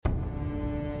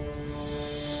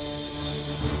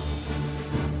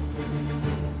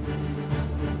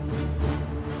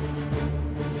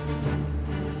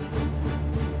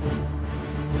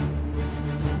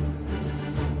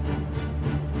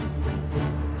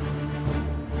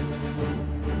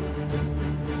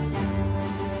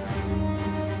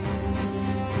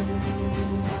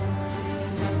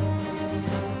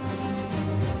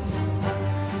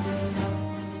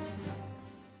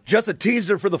Just a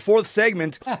teaser for the fourth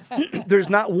segment. There's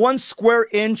not one square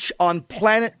inch on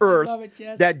planet Earth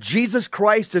that Jesus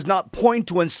Christ does not point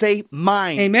to and say,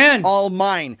 mine. Amen. All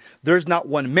mine. There's not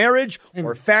one marriage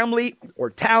or family or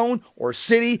town or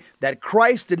city that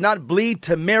Christ did not bleed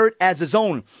to merit as his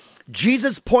own.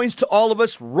 Jesus points to all of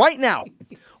us right now,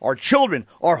 our children,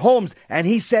 our homes, and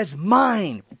he says,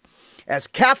 mine. As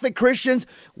Catholic Christians,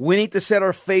 we need to set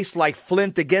our face like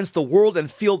flint against the world and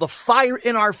feel the fire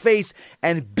in our face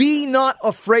and be not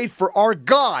afraid, for our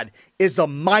God is a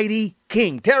mighty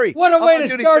king. Terry, what a way to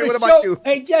start a show. You?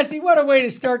 Hey, Jesse, what a way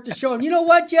to start the show. And you know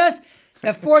what, Jess?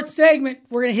 That fourth segment,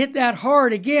 we're going to hit that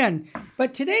hard again.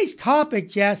 But today's topic,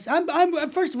 Jess,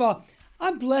 first of all,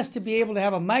 I'm blessed to be able to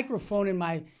have a microphone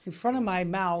in front of my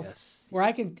mouth where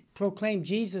I can proclaim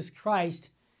Jesus Christ.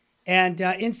 And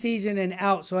in season and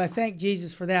out. So I thank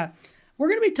Jesus for that. We're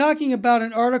going to be talking about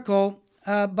an article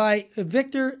by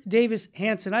Victor Davis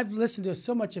Hanson. I've listened to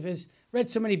so much of his, read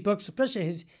so many books, especially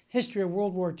his history of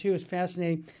World War II is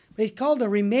fascinating. But he's called The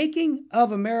Remaking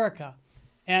of America.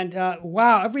 And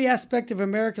wow, every aspect of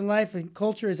American life and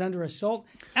culture is under assault.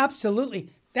 Absolutely.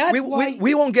 That's why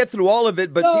we won't get through all of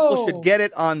it, but people should get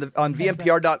it on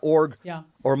vmpr.org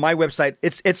or my website.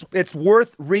 It's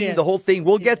worth reading the whole thing.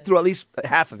 We'll get through at least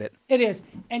half of it. It is.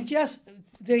 And just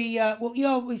what you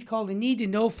always call the need to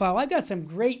know file. I got some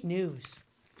great news.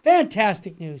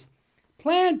 Fantastic news.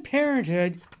 Planned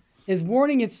Parenthood is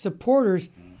warning its supporters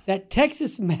that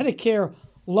Texas Medicare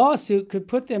lawsuit could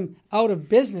put them out of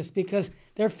business because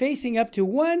they're facing up to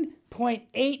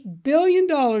 $1.8 billion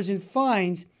in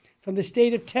fines from the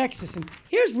state of Texas. And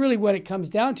here's really what it comes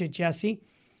down to, Jesse.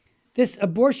 This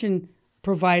abortion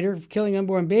provider of killing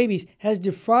unborn babies has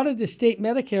defrauded the state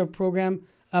Medicare program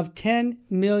of $10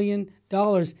 million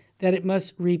that it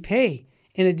must repay,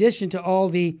 in addition to all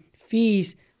the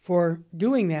fees for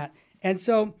doing that. And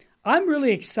so I'm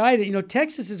really excited. You know,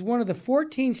 Texas is one of the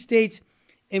 14 states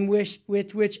in which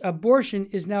abortion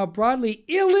is now broadly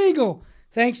illegal,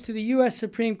 thanks to the U.S.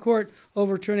 Supreme Court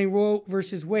overturning Roe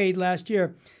versus Wade last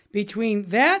year. Between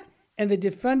that and the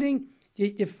defunding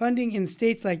in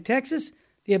states like Texas,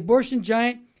 the abortion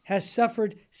giant has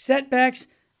suffered setbacks,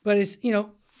 but is,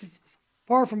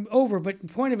 far from over. But the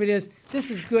point of it is,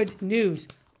 this is good news.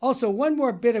 Also, one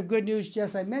more bit of good news,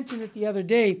 Jess. I mentioned it the other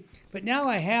day, but now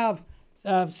I have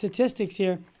statistics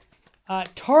here.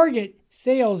 Target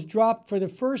sales dropped for the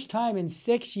first time in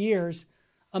 6 years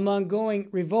among going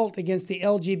revolt against the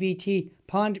LGBT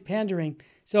pandering.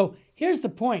 So here's the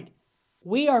point.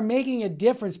 We are making a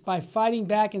difference by fighting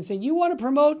back and saying, you want to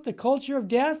promote the culture of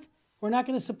death? We're not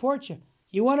going to support you.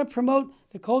 You want to promote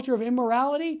the culture of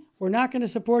immorality? We're not going to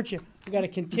support you. We've got to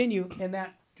continue in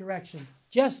that direction.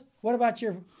 Jess, what about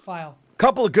your file?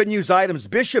 Couple of good news items.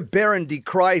 Bishop Barron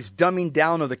decries dumbing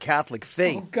down of the Catholic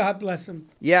faith. Oh, God bless him.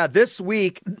 Yeah, this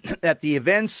week at the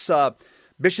events,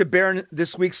 Bishop Barron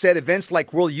this week said events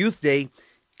like World Youth Day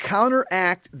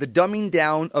counteract the dumbing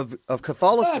down of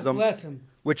Catholicism. God bless him.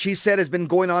 Which he said has been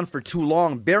going on for too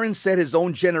long. Barron said his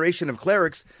own generation of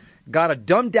clerics got a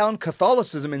dumbed-down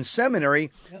Catholicism in seminary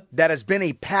that has been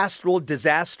a pastoral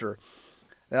disaster.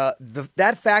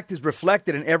 That fact is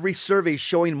reflected in every survey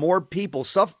showing more people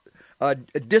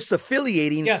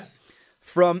disaffiliating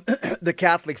from the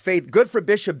Catholic faith. Good for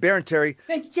Bishop Barron, Terry.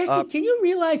 Hey, Jesse, can you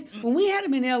realize when we had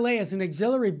him in L.A. as an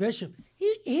auxiliary bishop,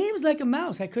 he was like a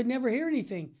mouse. I could never hear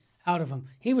anything out of him.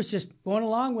 He was just going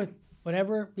along with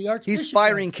whatever the archbishop He's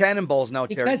firing cannonballs now,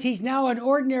 Terry. Because he's now an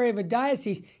ordinary of a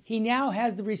diocese. He now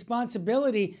has the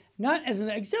responsibility, not as an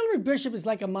auxiliary bishop is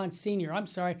like a Monsignor. I'm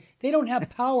sorry. They don't have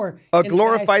power. A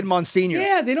glorified Monsignor.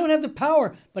 Yeah, they don't have the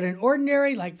power. But an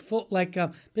ordinary, like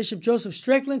Bishop Joseph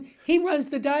Strickland, he runs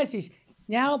the diocese.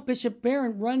 Now Bishop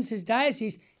Barron runs his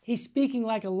diocese. He's speaking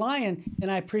like a lion,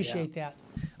 and I appreciate that.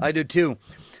 I do too.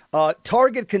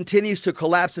 Target continues to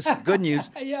collapse. This is good news.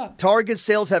 Target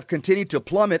sales have continued to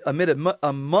plummet amid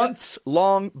a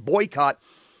months-long boycott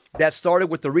that started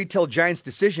with the retail giant's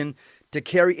decision to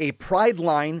carry a pride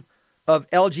line of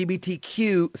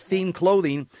LGBTQ-themed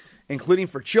clothing, including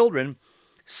for children.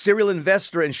 Serial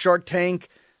investor and Shark Tank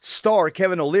star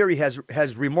Kevin O'Leary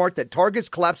has remarked that Target's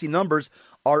collapsing numbers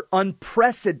are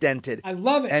unprecedented. I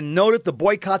love it. And noted the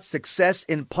boycott's success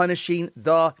in punishing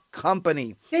the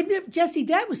company. Jesse,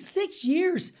 that was 6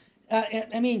 years.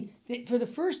 For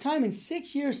the first time in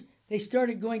 6 years, they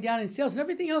started going down in sales. And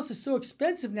everything else is so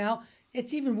expensive now,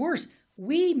 it's even worse.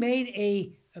 We made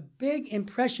a big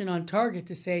impression on Target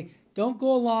to say, don't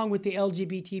go along with the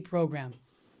LGBT program.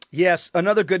 Yes,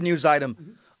 another good news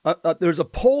item. There's a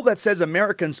poll that says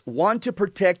Americans want to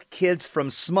protect kids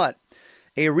from smut.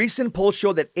 A recent poll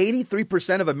showed that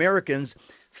 83% of Americans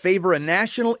favor a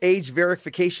national age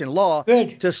verification law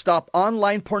to stop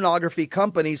online pornography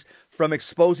companies from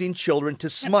exposing children to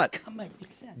smut.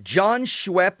 John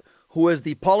Schwepp, who is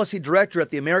the policy director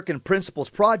at the American Principles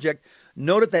Project,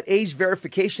 noted that age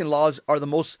verification laws are the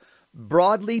most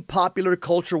broadly popular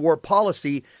culture war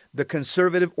policy the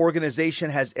conservative organization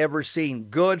has ever seen.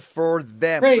 Good for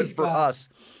them. Praise Good for God. us.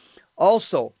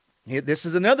 Also, this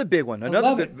is another big one,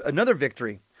 another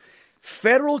victory.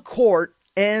 Federal court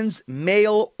ends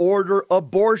mail order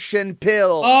abortion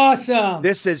pill. Awesome.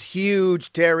 This is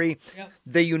huge, Terry. Yep.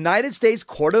 The United States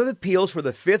Court of Appeals for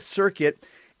the Fifth Circuit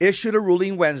issued a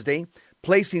ruling Wednesday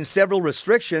placing several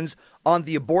restrictions on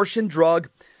the abortion drug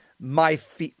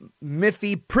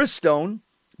mifepristone,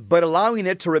 but allowing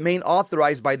it to remain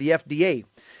authorized by the FDA.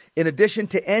 In addition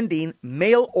to ending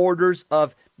mail orders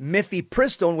of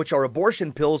mifepristone, which are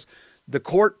abortion pills, the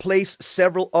court placed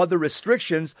several other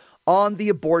restrictions on the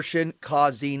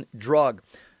abortion-causing drug.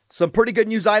 Some pretty good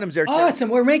news items there, Terry. Awesome.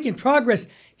 We're making progress.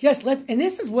 And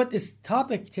this is what this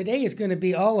topic today is going to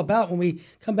be all about when we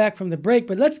come back from the break.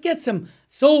 But let's get some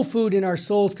soul food in our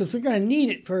souls because we're going to need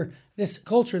it for this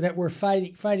culture that we're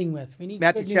fighting with. We need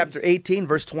Matthew chapter 18,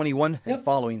 verse 21 and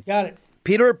following. Got it.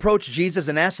 Peter approached Jesus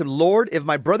and asked him, Lord, if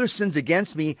my brother sins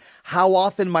against me, how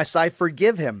often must I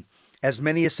forgive him? As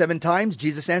many as 7 times?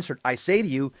 Jesus answered, I say to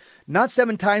you, not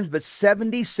 7 times, but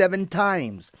 77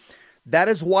 times. That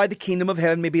is why the kingdom of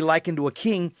heaven may be likened to a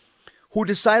king who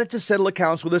decided to settle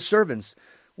accounts with his servants.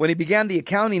 When he began the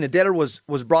accounting, a debtor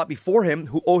was brought before him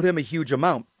who owed him a huge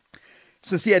amount.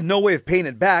 Since he had no way of paying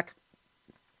it back,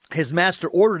 his master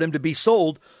ordered him to be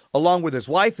sold along with his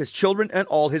wife, his children, and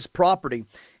all his property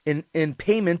in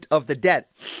payment of the debt.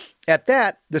 At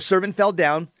that, the servant fell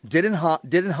down, did in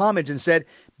homage, and said,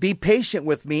 Be patient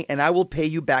with me, and I will pay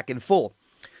you back in full.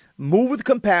 Moved with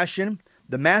compassion,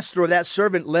 the master of that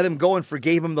servant let him go and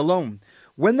forgave him the loan.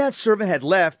 When that servant had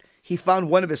left, he found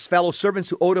one of his fellow servants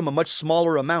who owed him a much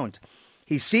smaller amount.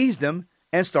 He seized him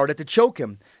and started to choke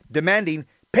him, demanding,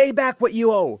 Pay back what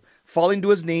you owe. Falling to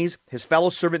his knees, his fellow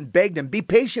servant begged him, Be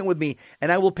patient with me,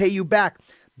 and I will pay you back.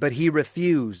 But he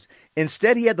refused.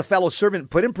 Instead, he had the fellow servant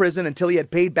put in prison until he had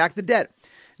paid back the debt.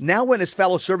 Now when his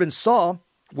fellow servants saw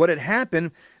what had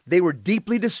happened, they were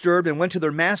deeply disturbed and went to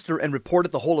their master and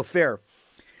reported the whole affair.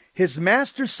 His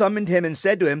master summoned him and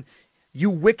said to him, You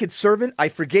wicked servant, I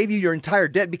forgave you your entire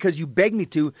debt because you begged me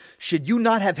to. Should you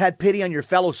not have had pity on your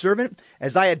fellow servant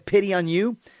as I had pity on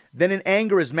you? Then in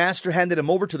anger, his master handed him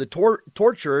over to the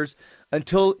torturers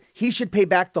until he should pay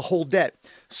back the whole debt.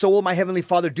 So will my heavenly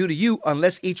Father do to you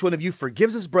unless each one of you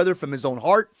forgives his brother from his own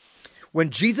heart. When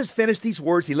Jesus finished these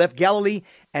words, he left Galilee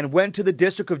and went to the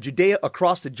district of Judea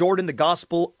across the Jordan, the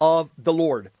gospel of the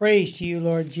Lord. Praise to you,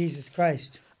 Lord Jesus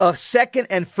Christ. A second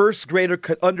and first grader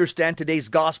could understand today's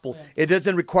gospel. It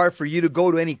doesn't require for you to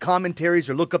go to any commentaries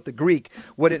or look up the Greek.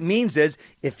 What it means is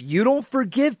if you don't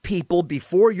forgive people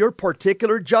before your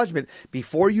particular judgment,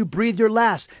 before you breathe your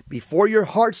last, before your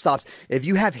heart stops, if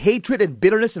you have hatred and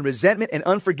bitterness and resentment and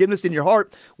unforgiveness in your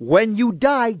heart, when you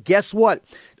die, guess what?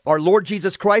 Our Lord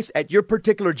Jesus Christ, at your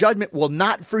particular judgment, will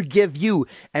not forgive you.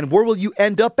 And where will you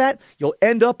end up at? You'll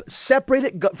end up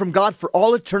separated from God for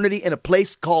all eternity in a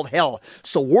place called hell.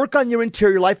 So work on your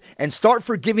interior life and start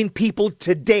forgiving people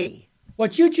today.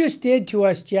 What you just did to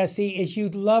us, Jesse, is you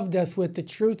loved us with the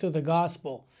truth of the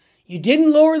gospel. You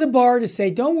didn't lower the bar to say,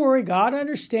 don't worry, God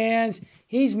understands.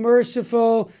 He's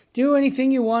merciful. Do anything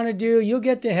you want to do. You'll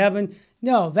get to heaven.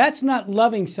 No, that's not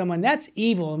loving someone. That's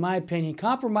evil, in my opinion.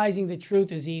 Compromising the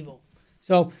truth is evil.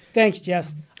 So, thanks,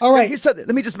 Jess. All right. Let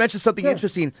me just mention something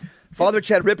interesting. Father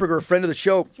Chad Ripperger, a friend of the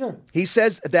show, he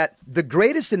says that the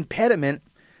greatest impediment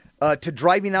to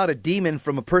driving out a demon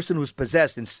from a person who's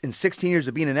possessed in 16 years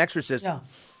of being an exorcist,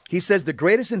 he says the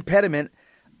greatest impediment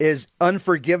is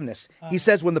unforgiveness. He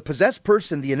says when the possessed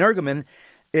person, the energumen,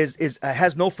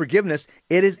 has no forgiveness,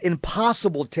 it is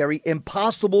impossible, Terry,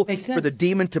 impossible for the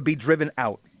demon to be driven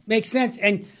out. Makes sense.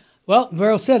 And, well,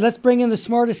 Verl said, let's bring in the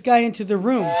smartest guy into the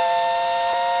room.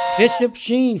 Bishop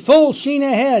Sheen, full Sheen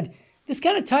ahead. This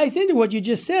kind of ties into what you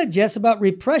just said, Jess, about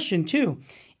repression, too.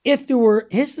 If there were,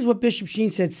 this is what Bishop Sheen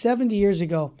said 70 years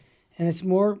ago, and it's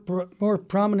more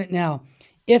prominent now.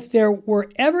 If there were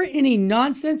ever any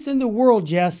nonsense in the world,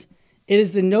 Jess, it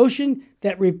is the notion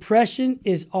that repression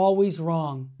is always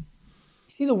wrong.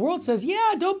 You see, the world says,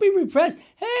 yeah, don't be repressed.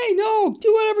 Hey, no,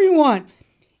 do whatever you want.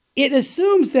 It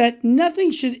assumes that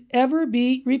nothing should ever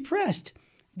be repressed.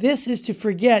 This is to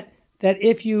forget that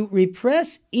if you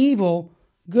repress evil,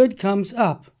 good comes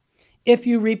up. If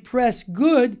you repress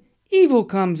good, evil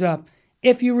comes up.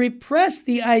 If you repress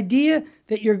the idea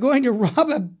that you're going to rob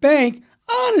a bank,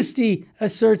 honesty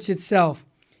asserts itself.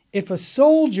 If a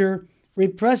soldier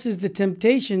represses the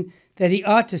temptation that he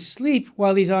ought to sleep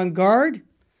while he's on guard,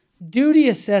 duty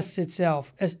asserts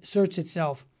itself.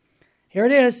 Here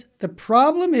it is. The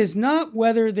problem is not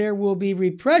whether there will be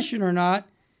repression or not.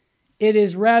 It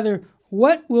is rather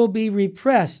what will be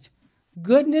repressed,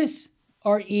 goodness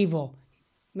or evil.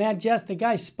 Man, Jess, the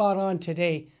guy's spot on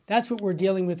today. That's what we're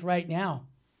dealing with right now.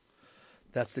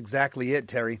 That's exactly it,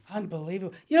 Terry.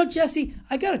 Unbelievable. You know, Jesse,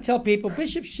 I got to tell people,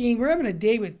 Bishop Sheen, we're having a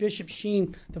day with Bishop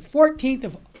Sheen the 14th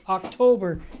of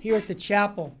October here at the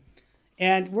chapel.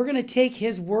 And we're going to take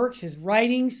his works, his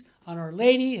writings on Our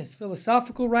Lady, his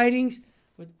philosophical writings,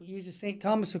 we use St.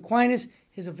 Thomas Aquinas,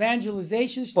 his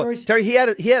evangelization stories. Well, Terry, he had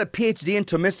a PhD in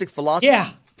Thomistic philosophy. Yeah,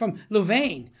 from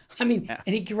Louvain. I mean,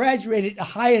 and he graduated the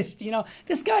highest,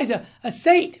 this guy's a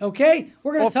saint, okay?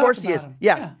 We're going to talk about him. Of course he is.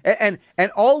 Yeah. And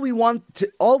all we want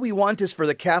is for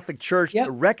the Catholic Church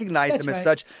to recognize him as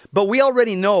such, but we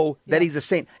already know that he's a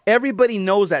saint. Everybody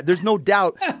knows that. There's no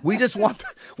doubt. We just want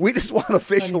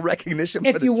official recognition.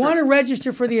 If you want to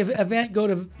register for the event, go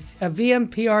to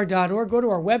vmpr.org, go to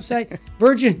our website,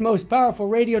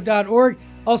 virginmostpowerfulradio.org.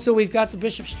 Also, we've got the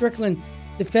Bishop Strickland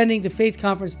Defending the Faith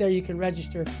Conference there. You can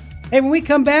register. Hey, when we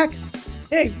come back,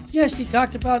 Jesse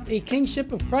talked about the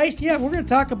kingship of Christ. Yeah, we're going to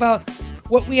talk about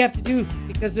what we have to do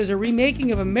because there's a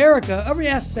remaking of America. Every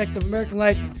aspect of American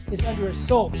life is under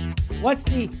assault. What's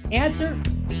the answer?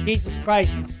 Jesus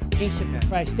Christ, kingship of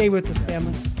Christ. Stay with us,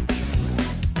 family.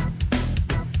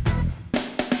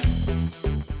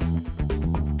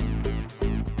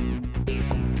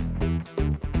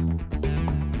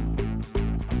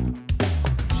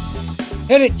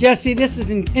 Hit it, Jesse. This is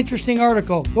an interesting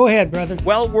article. Go ahead, brother.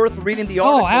 Well worth reading the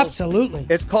article. Oh, absolutely.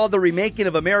 It's called The Remaking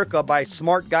of America by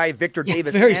smart guy Victor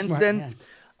Davis very Hansen.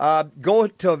 Smart, go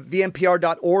to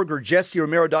vmpr.org or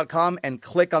jesseromero.com and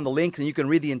click on the link and you can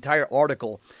read the entire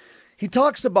article. He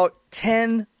talks about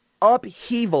 10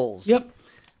 upheavals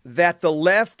that the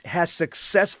left has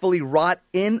successfully wrought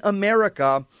in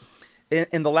America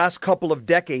in the last couple of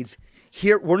decades.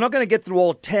 Here, we're not going to get through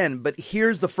all 10, but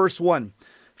here's the first one.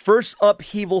 First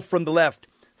upheaval from the left,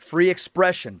 free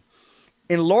expression.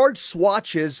 In large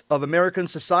swatches of American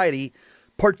society,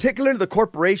 particularly the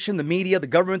corporation, the media, the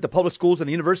government, the public schools, and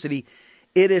the university,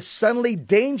 it is suddenly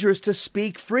dangerous to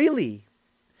speak freely.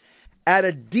 At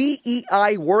a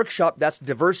DEI workshop, that's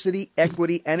diversity,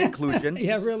 equity, and inclusion.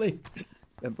 Yeah, really.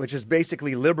 Which is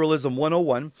basically liberalism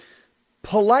 101,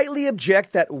 politely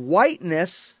object that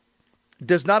whiteness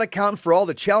does not account for all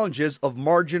the challenges of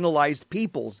marginalized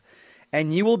peoples.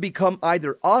 And you will become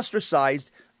either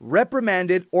ostracized,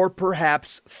 reprimanded, or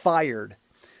perhaps fired.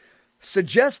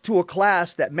 Suggest to a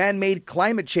class that man-made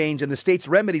climate change and the state's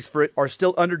remedies for it are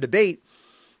still under debate,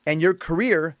 and your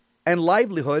career and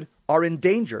livelihood are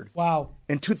endangered. Wow.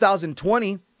 In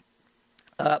 2020,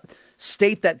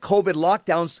 state that COVID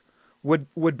lockdowns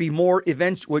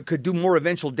could do more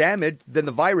eventual damage than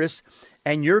the virus,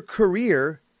 and your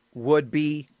career would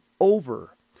be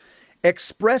over.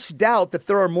 Express doubt that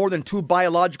there are more than two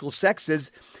biological sexes,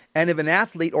 and if an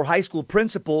athlete or high school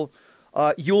principal,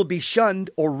 you will be shunned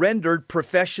or rendered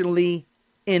professionally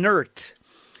inert.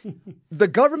 The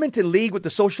government, in league with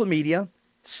the social media,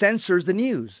 censors the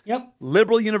news. Yep.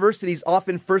 Liberal universities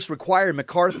often first require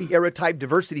McCarthy-era type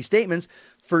diversity statements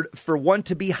for one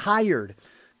to be hired.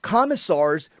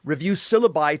 Commissars review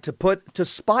syllabi to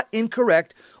spot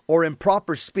incorrect or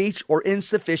improper speech or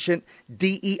insufficient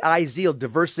DEI zeal,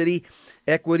 diversity,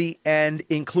 equity, and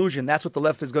inclusion. That's what the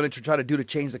left is going to try to do to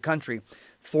change the country,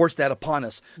 force that upon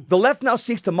us. The left now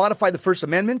seeks to modify the First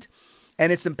Amendment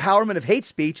and its empowerment of hate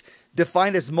speech,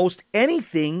 defined as most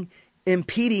anything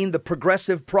impeding the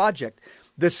progressive project.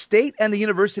 The state and the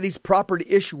university's proper to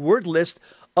issue word list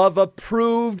of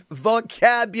approved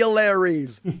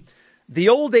vocabularies. The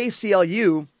old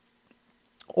ACLU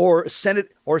or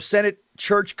Senate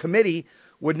Church Committee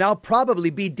would now probably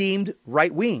be deemed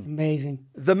right-wing. Amazing.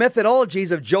 The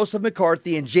methodologies of Joseph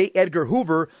McCarthy and J. Edgar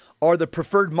Hoover are the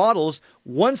preferred models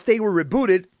once they were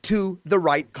rebooted to the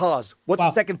right cause. What's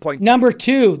the second point? Number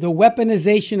 2, the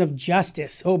weaponization of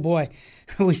justice. Oh, boy.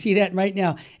 We see that right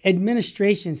now.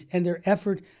 Administrations and their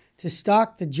effort to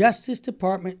stock the Justice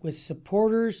Department with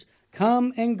supporters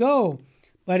come and go.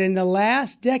 But in the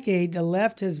last decade, the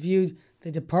left has viewed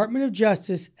the Department of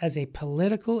Justice as a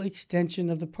political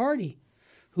extension of the party,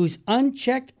 whose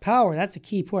unchecked power, that's a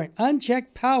key point,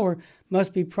 unchecked power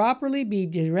must be properly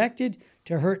directed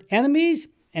to hurt enemies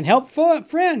and help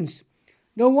friends.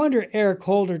 No wonder Eric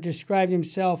Holder described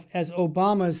himself as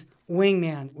Obama's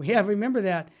wingman. Remember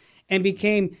that, and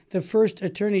became the first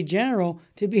attorney general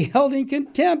to be held in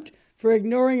contempt for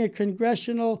ignoring a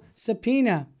congressional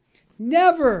subpoena.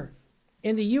 Never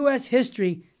in the U.S.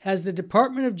 history has the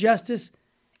Department of Justice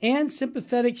and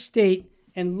sympathetic state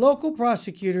and local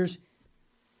prosecutors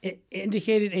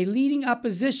indicated a leading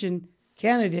opposition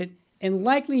candidate and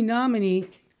likely nominee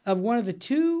of one of the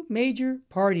two major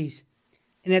parties.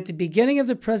 And at the beginning of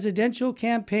the presidential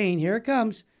campaign, here it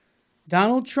comes,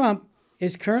 Donald Trump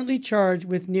is currently charged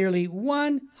with nearly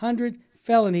 100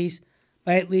 felonies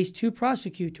by at least two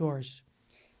prosecutors.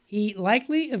 He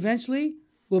likely eventually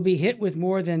will be hit with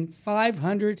more than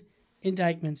 500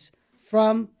 indictments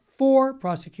from 4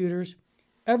 prosecutors,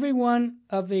 every one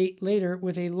of the later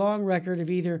with a long record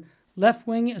of either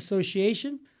left-wing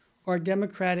association or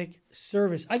Democratic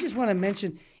service. I just want to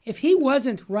mention, if he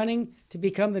wasn't running to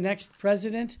become the next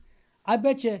president, I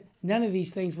bet you none of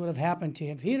these things would have happened to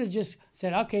him. If he'd have just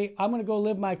said, okay, I'm going to go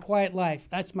live my quiet life.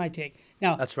 That's my take.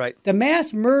 Now, that's right. The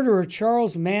mass murderer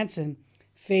Charles Manson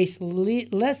faced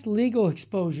less legal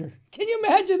exposure. Can you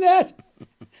imagine that?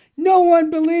 No one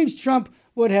believes Trump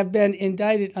would have been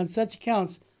indicted on such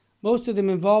counts, most of them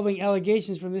involving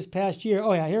allegations from this past year.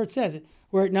 Oh, yeah, here it says it,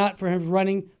 were it not for him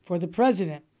running for the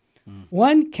president.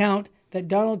 One count that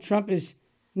Donald Trump is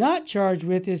not charged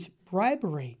with is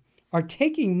bribery or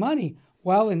taking money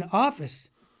while in office.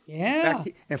 Yeah.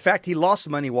 In fact, he lost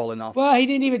money while in office. Well, he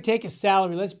didn't even take a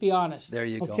salary, let's be honest. There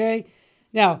you go. Okay?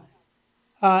 Now,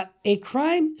 a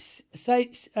crime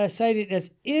cited as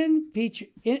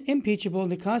impeachable in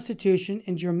the Constitution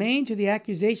and germane to the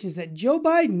accusations that Joe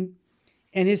Biden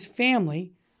and his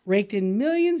family raked in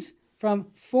millions from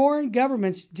foreign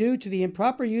governments due to the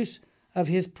improper use of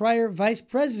his prior vice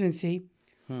presidency.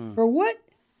 For what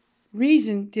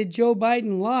reason did Joe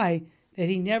Biden lie that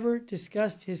he never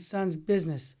discussed his son's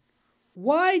business?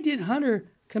 Why did Hunter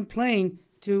complain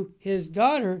to his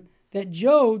daughter that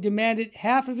Joe demanded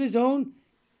half of his own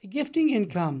gifting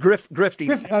income?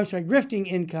 Grifting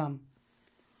income.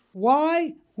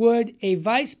 Why would a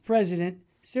vice president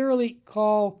serially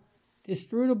call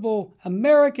distributable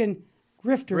American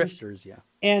grifters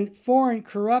and foreign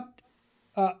corrupt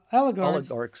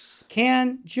oligarchs?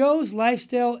 Can Joe's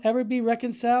lifestyle ever be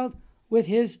reconciled with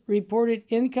his reported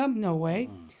income? No way.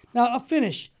 Now, I'll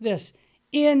finish this.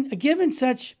 Given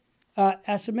such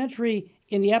asymmetry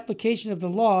in the application of the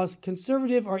laws,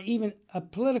 conservative or even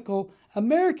political,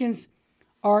 Americans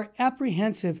are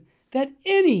apprehensive that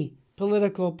any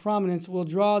political prominence will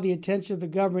draw the attention of the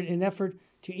government in an effort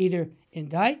to either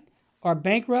indict or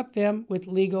bankrupt them with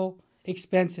legal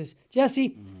expenses.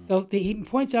 Jesse, he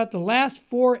points out the last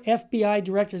 4 FBI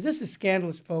directors, this is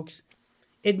scandalous, folks,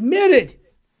 admitted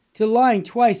to lying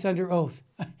twice under oath.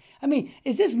 I mean,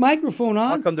 is this microphone on?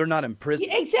 How come they're not in prison?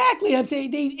 Exactly. I'm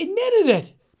saying they admitted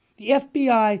it. The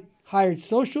FBI hired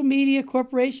social media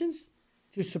corporations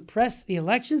to suppress the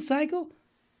election cycle.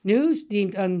 News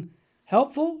deemed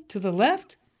unhelpful to the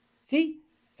left. See,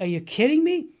 are you kidding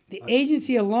me? The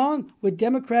agency, along with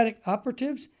Democratic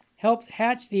operatives, helped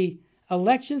hatch the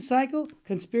election cycle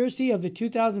conspiracy of the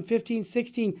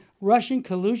 2015-16 Russian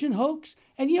collusion hoax.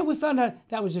 And, we found out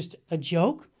that was just a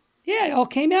joke. Yeah, it all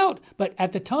came out. But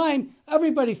at the time,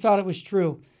 everybody thought it was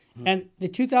true. And the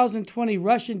 2020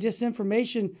 Russian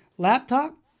disinformation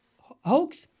laptop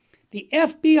hoax, the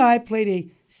FBI played a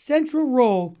central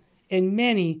role in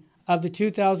many of the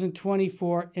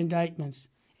 2024 indictments.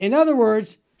 In other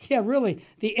words,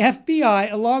 the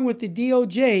FBI, along with the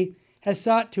DOJ, has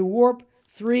sought to warp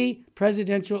 3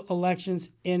 presidential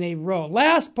elections in a row.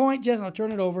 Last point, Jen, I'll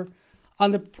turn it over.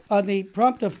 On the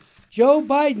prompt of Joe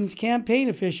Biden's campaign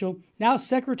official, now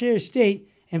Secretary of State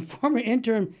and former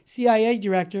interim CIA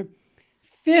director,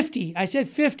 50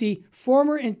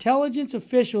 former intelligence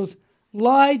officials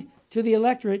lied to the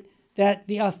electorate that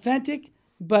the authentic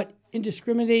but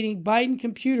indiscriminating Biden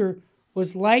computer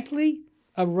was likely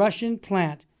a Russian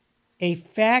plant, a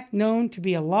fact known to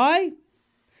be a lie,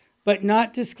 but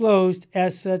not disclosed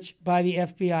as such by the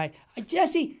FBI.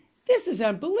 Jesse, this is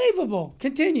unbelievable.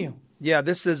 Continue. Yeah,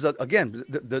 this is, again,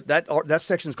 that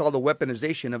section is called the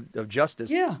weaponization of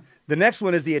justice. Yeah. The next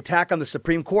one is the attack on the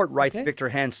Supreme Court, writes Victor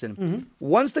Hansen.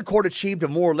 Once the court achieved a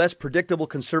more or less predictable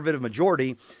conservative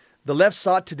majority, the left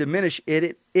sought to diminish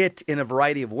it in a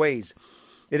variety of ways.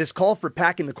 It has called for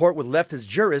packing the court with leftist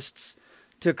jurists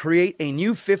to create a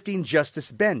new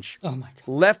 15-justice bench. Oh, my God.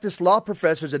 Leftist law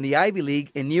professors in the Ivy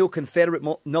League in neo-Confederate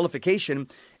nullification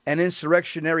and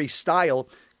insurrectionary style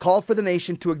called for the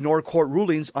nation to ignore court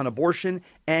rulings on abortion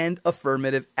and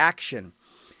affirmative action.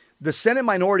 The Senate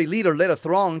Minority Leader led a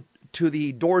throng to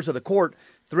the doors of the court,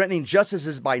 threatening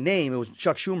justices by name. It was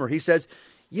Chuck Schumer. He says,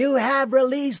 "You have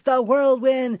released the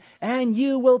whirlwind, and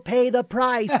you will pay the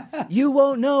price. You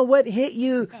won't know what hit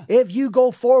you if you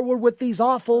go forward with these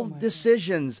awful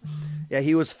decisions." Yeah,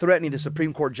 he was threatening the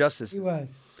Supreme Court justice. He was.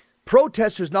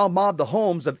 Protesters now mob the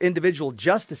homes of individual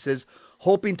justices,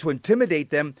 hoping to intimidate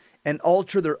them and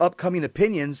alter their upcoming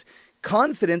opinions,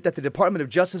 confident that the Department of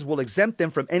Justice will exempt them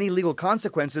from any legal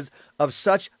consequences of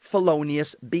such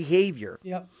felonious behavior.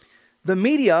 Yep. The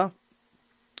media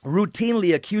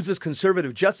routinely accuses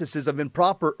conservative justices of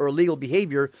improper or illegal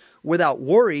behavior without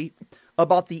worry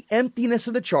about the emptiness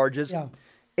of the charges. Yeah.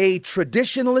 A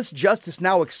traditionalist justice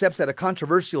now accepts that a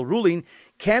controversial ruling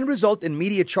can result in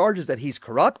media charges that he's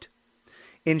corrupt,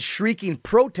 in shrieking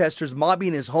protesters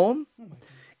mobbing his home,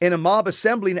 in a mob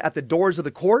assembling at the doors of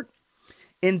the court,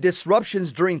 in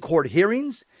disruptions during court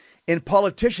hearings, in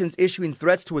politicians issuing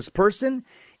threats to his person,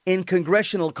 in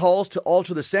congressional calls to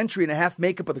alter the century-and-a-half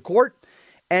makeup of the court,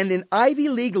 and in Ivy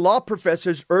League law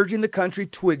professors urging the country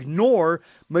to ignore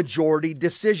majority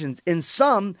decisions. In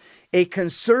sum, a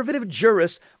conservative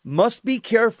jurist must be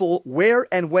careful where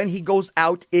and when he goes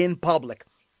out in public.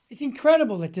 It's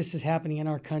incredible that this is happening in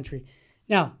our country.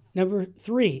 Now, number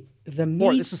 3, the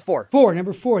media. This is 4.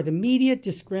 Number 4, the media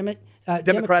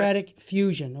democratic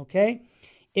fusion. Okay,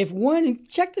 and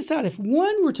check this out. If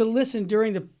one were to listen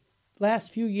during the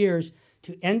last few years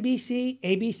to NBC,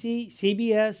 ABC,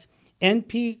 CBS,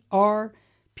 NPR,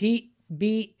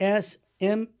 PBS,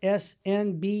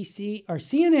 MSNBC, or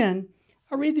CNN,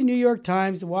 or read the New York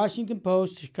Times, the Washington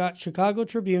Post, Chicago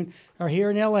Tribune, or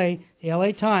here in LA, the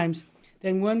LA Times,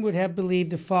 then one would have believed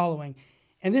the following.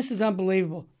 And this is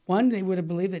unbelievable. One, they would have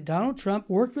believed that Donald Trump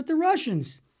worked with the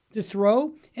Russians to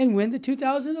throw and win the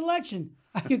 2000 election.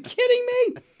 Are you kidding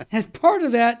me? As part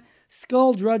of that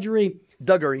skullduggery,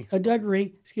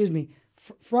 fruckering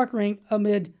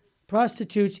amid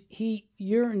prostitutes, he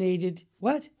urinated,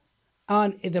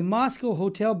 on the Moscow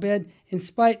hotel bed in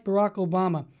spite Barack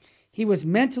Obama. He was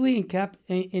mentally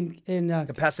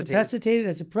incapacitated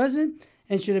as a president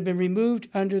and should have been removed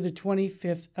under the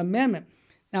 25th Amendment.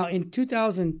 Now, in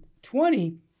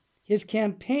 2020, his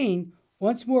campaign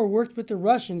once more worked with the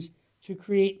Russians to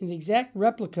create an exact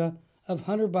replica of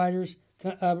Hunter Biden's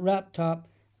laptop,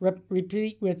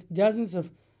 replete with dozens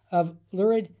of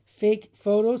lurid fake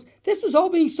photos. This was all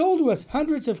being sold to us.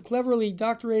 Hundreds of cleverly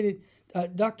doctored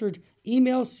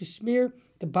emails to smear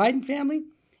the Biden family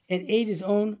and aid his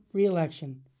own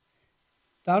reelection.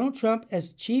 Donald Trump,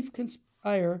 as chief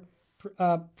conspirator,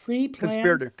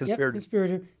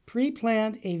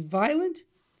 pre-planned a violent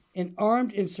and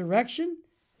armed insurrection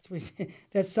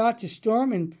that sought to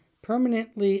storm and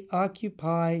permanently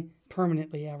occupy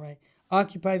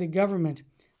the government,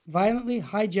 violently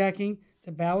hijacking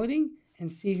the balloting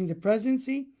and seizing the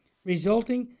presidency,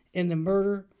 resulting in the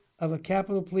murder of a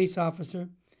Capitol police officer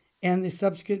and the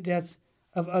subsequent deaths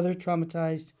of other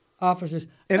traumatized officers.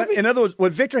 In other words,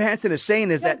 what Victor Hansen is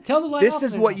saying is that this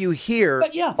is what you hear.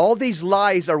 All these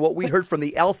lies are what we heard from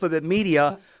the alphabet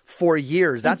media for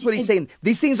years. That's what he's saying.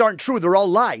 These things aren't true. They're all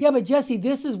lies. Yeah, but Jesse,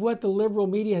 this is what the liberal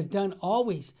media has done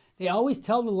always. They always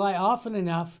tell the lie often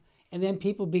enough, and then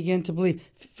people begin to believe.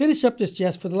 Finish up this,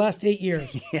 Jess, for the last 8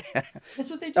 years. Yeah. That's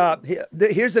what they do.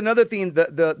 Here's another thing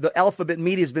the alphabet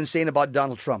media has been saying about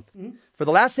Donald Trump. Mm-hmm. For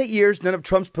the last 8 years, none of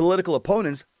Trump's political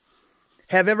opponents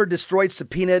have ever destroyed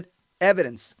subpoenaed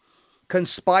evidence,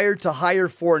 conspired to hire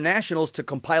foreign nationals to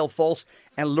compile false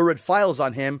and lurid files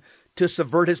on him to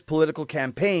subvert his political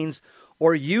campaigns,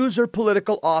 or use their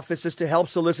political offices to help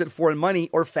solicit foreign money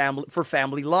or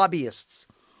family lobbyists.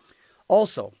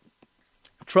 Also,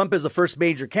 Trump is the first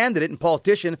major candidate and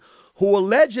politician who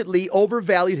allegedly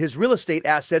overvalued his real estate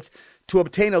assets to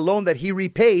obtain a loan that he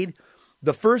repaid,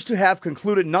 the first to have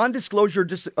concluded non-disclosure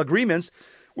disagreements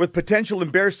with potential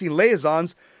embarrassing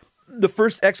liaisons, the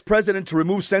first ex-president to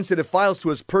remove sensitive files to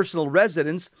his personal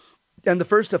residence, and the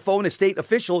first to phone a state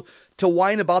official to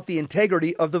whine about the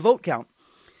integrity of the vote count.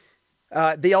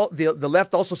 The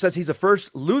left also says he's the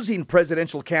first losing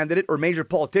presidential candidate or major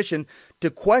politician to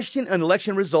question an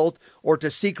election result or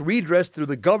to seek redress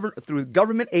through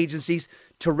government agencies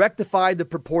to rectify the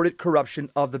purported corruption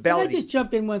of the ballot. Can I just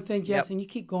jump in one thing, Jess, and you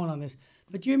keep going on this.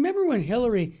 But do you remember when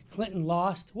Hillary Clinton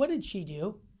lost? What did she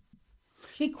do?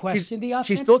 She questioned the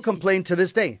authenticity. She still complained to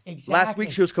this day. Exactly. Last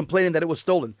week she was complaining that it was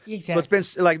stolen. Exactly. So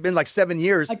it's been like 7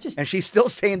 years, and she's still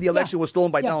saying the election was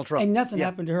stolen by Donald Trump. And nothing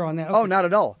happened to her on that. Okay. Oh, not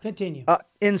at all. Continue.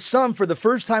 In sum, for the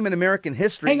first time in American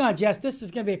history. Hang on, Jess. This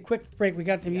is going to be a quick break. We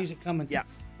got the music coming. Yeah.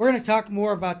 We're going to talk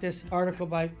more about this article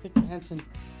by Victor Hansen.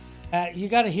 You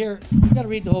got to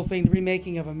read the whole thing, The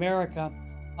Remaking of America,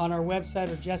 on our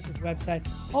website or Jess's website.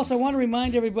 Also, I want to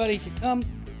remind everybody to come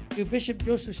to Bishop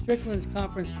Joseph Strickland's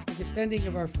conference, the Defending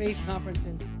of Our Faith conference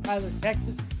in Tyler,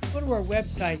 Texas. Go to our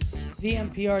website,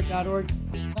 vmpr.org,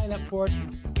 sign up for it.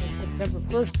 It's September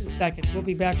 1st and 2nd. We'll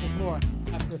be back with more.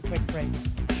 after a quick break.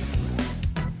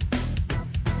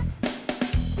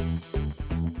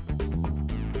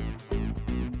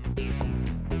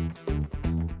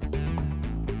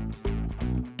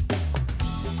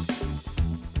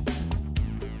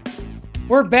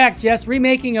 We're back, Jess.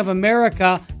 Remaking of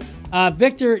America.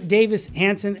 Victor Davis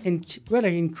Hanson, and what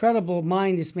an incredible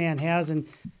mind this man has in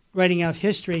writing out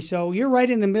history. So you're right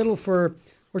in the middle for...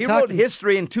 He wrote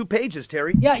history in 2 pages,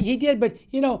 Terry. Yeah, he did. But,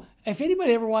 if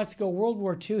anybody ever wants to go World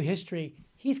War II history,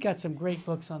 he's got some great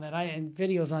books on that and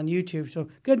videos on YouTube. So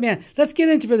good man. Let's get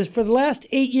into this. For the last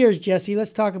 8 years, Jesse,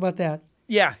 let's talk about that.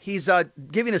 Yeah, he's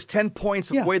giving us 10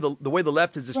 points of the way the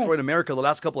left has destroyed America the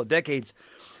last couple of decades.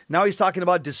 Now he's talking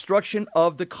about destruction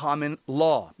of the common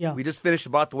law. Yeah. We just finished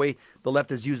about the way the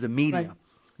left has used the media. Right.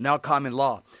 Now common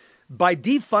law. By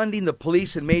defunding the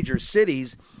police in major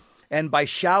cities and by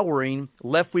showering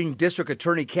left-wing district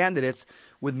attorney candidates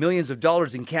with millions of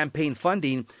dollars in campaign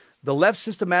funding, the left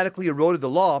systematically eroded the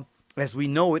law as we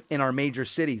know it in our major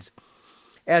cities.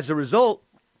 As a result,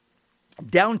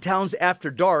 downtowns after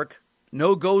dark,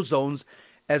 no-go zones,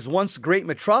 as once great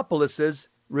metropolises,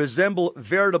 resemble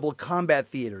veritable combat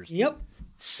theaters. Yep.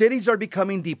 Cities are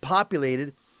becoming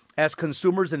depopulated as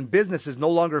consumers and businesses no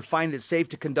longer find it safe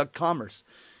to conduct commerce.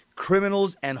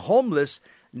 Criminals and homeless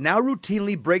now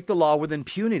routinely break the law with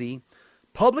impunity.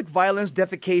 Public violence,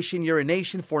 defecation,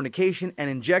 urination, fornication, and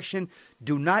injection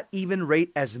do not even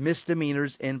rate as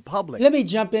misdemeanors in public. Let me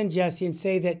jump in, Jesse, and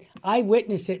say that I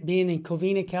witnessed it being in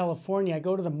Covina, California. I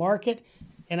go to the market,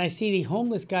 and I see the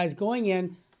homeless guys going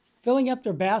in, filling up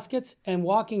their baskets and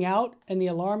walking out, and the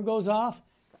alarm goes off,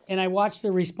 and I watch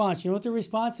their response. You know what their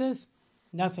response is?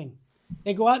 Nothing.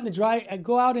 They go out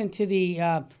into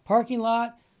the parking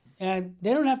lot, and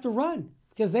they don't have to run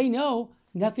because they know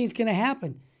nothing's going to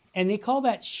happen. And they call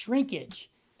that shrinkage.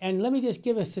 And let me just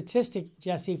give a statistic,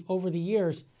 Jesse, over the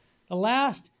years. The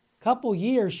last couple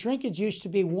years, shrinkage used to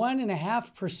be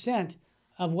 1.5%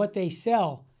 of what they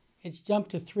sell. It's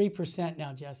jumped to 3%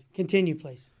 now, Jesse. Continue,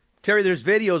 please. Terry, there's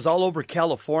videos all over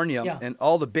California and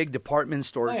all the big department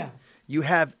stores. Oh, yeah. You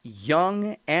have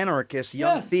young anarchists,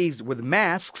 young thieves with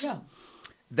masks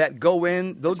that go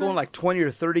in. They'll go in like 20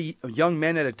 or 30 young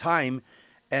men at a time,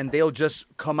 and they'll just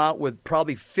come out with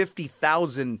probably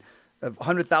 $50,000,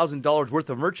 $100,000 worth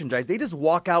of merchandise. They just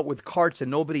walk out with carts,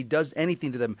 and nobody does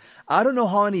anything to them. I don't know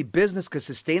how any business could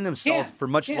sustain themselves for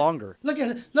much longer. Look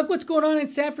what's going on in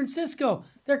San Francisco.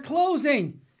 They're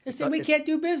closing. They say we can't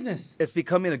do business. It's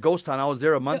becoming a ghost town. I was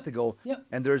there a month ago,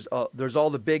 and there's all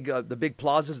the big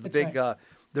plazas,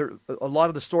 there a lot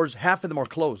of the stores. Half of them are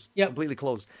closed, completely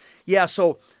closed. Yeah,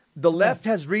 so the left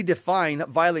has redefined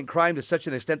violent crime to such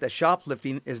an extent that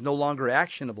shoplifting is no longer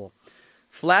actionable.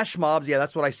 Flash mobs,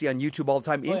 that's what I see on YouTube all the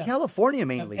time in California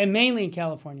mainly, and mainly in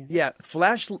California. Yeah,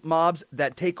 flash mobs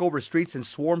that take over streets and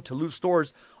swarm to loot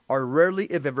stores are rarely,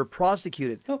 if ever,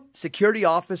 prosecuted. Oh. Security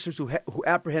officers who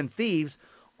apprehend thieves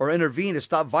or intervene to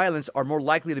stop violence are more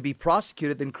likely to be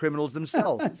prosecuted than criminals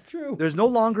themselves. That's true. There's no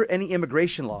longer any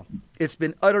immigration law. It's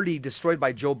been utterly destroyed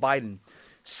by Joe Biden.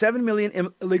 7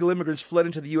 million illegal immigrants fled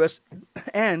into the U.S.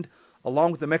 and,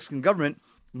 along with the Mexican government,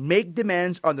 make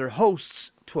demands on their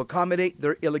hosts to accommodate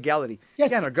their illegality.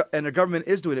 Yes. And our government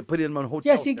is doing it, putting them on hotels.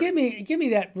 Yes, give me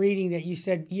that reading that you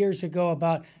said years ago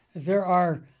about there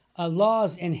are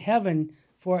laws in heaven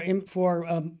for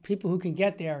people who can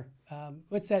get there.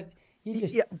 What's that? In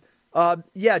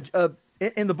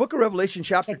the book of Revelation,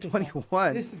 chapter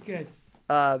 21. This is good.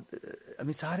 So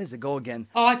how does it go again?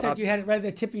 Oh, I thought you had it right at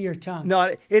the tip of your tongue.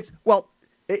 No,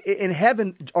 in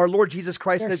heaven, our Lord Jesus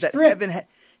Christ says that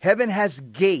heaven has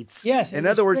gates. Yes. In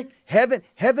other words,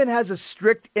 heaven has a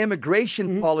strict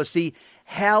immigration policy.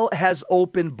 Hell has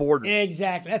open borders.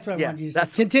 Exactly. That's what I wanted you to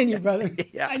say. Continue, brother.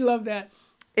 Yeah. I love that.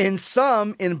 In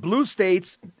blue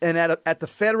states and at the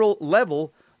federal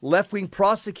level, left-wing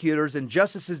prosecutors and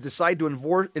justices decide to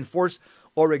enforce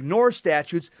or ignore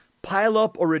statutes, pile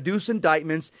up or reduce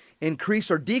indictments, increase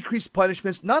or decrease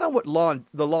punishments, not on what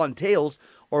the law entails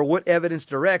or what evidence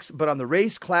directs, but on the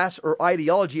race, class, or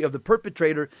ideology of the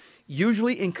perpetrator,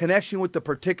 usually in connection with the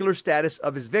particular status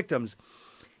of his victims.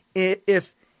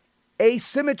 If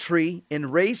asymmetry in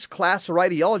race, class, or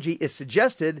ideology is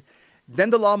suggested,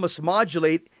 then the law must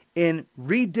modulate in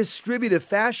redistributive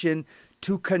fashion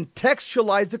to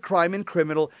contextualize the crime and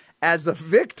criminal as a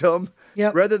victim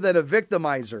rather than a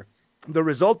victimizer. The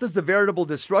result is the veritable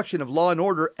destruction of law and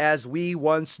order as we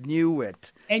once knew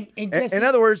it. In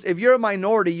other words, if you're a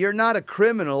minority, you're not a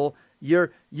criminal.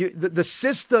 The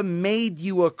system made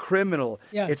you a criminal.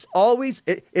 Yeah. It's always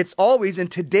in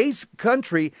today's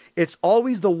country, it's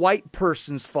always the white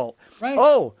person's fault. Right.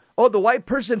 Oh, Oh, the white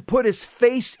person put his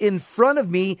face in front of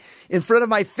me, in front of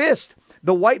my fist.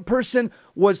 The white person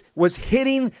was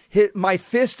hitting my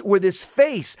fist with his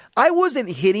face. I wasn't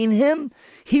hitting him.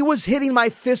 He was hitting my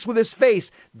fist with his face.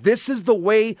 This is the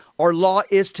way our law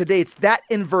is today. It's that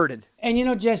inverted. And you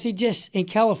know, Jesse, just in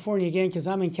California, again, because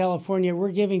I'm in California,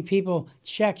 we're giving people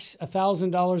checks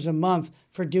 $1,000 a month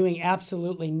for doing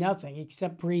absolutely nothing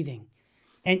except breathing.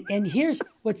 And here's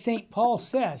what St. Paul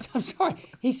says. I'm sorry.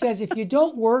 He says, if you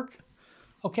don't work,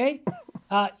 okay,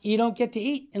 you don't get to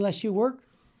eat unless you work.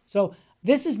 So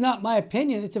this is not my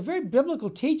opinion. It's a very biblical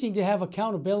teaching to have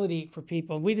accountability for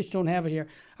people. We just don't have it here.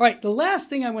 All right, the last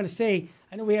thing I want to say,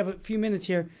 I know we have a few minutes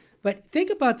here, but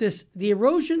think about this. The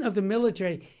erosion of the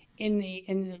military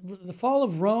in the fall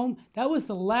of Rome, that was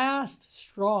the last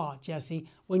straw, Jesse.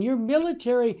 When your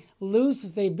military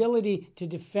loses the ability to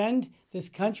defend this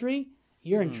country,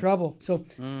 you're in trouble. So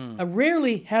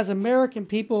rarely has American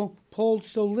people polled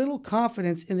so little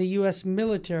confidence in the U.S.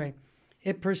 military.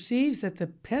 It perceives that the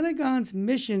Pentagon's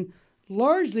mission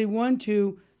largely one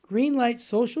to greenlight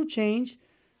social change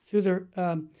through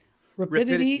the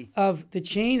rapidity of the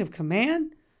chain of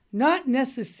command, not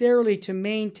necessarily to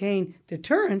maintain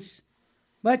deterrence,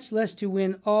 much less to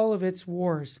win all of its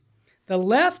wars. The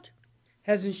left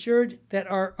has ensured that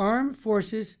our armed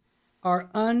forces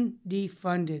are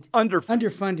underfunded.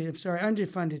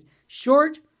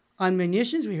 Short on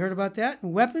munitions, we heard about that,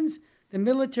 and weapons. The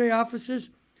military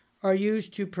officers are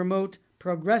used to promote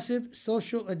progressive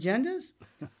social agendas.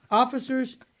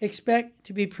 Officers expect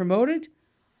to be promoted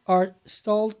are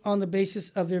stalled on the basis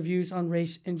of their views on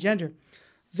race and gender.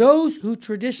 Those who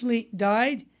traditionally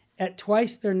died at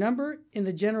twice their number in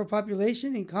the general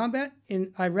population in combat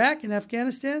in Iraq and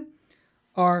Afghanistan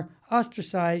are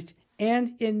ostracized and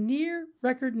in near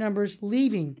record numbers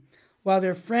leaving, while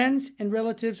their friends and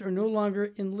relatives are no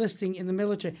longer enlisting in the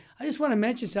military. I just want to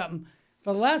mention something.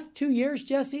 For the last 2 years,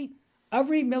 Jesse,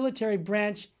 every military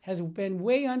branch has been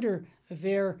way under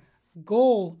their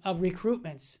goal of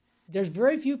recruitments. There's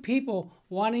very few people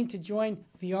wanting to join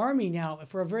the Army now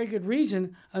for a very good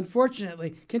reason,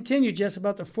 unfortunately. Continue, Jess,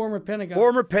 about the former Pentagon.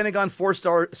 Former Pentagon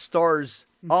stars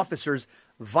officers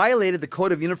violated the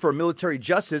Code of Uniform Military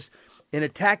Justice in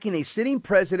attacking a sitting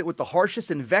president with the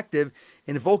harshest invective,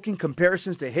 invoking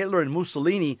comparisons to Hitler and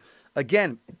Mussolini,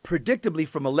 again, predictably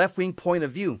from a left-wing point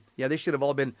of view. Yeah, they should have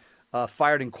all been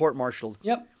fired and court-martialed.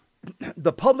 Yep.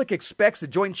 The public expects the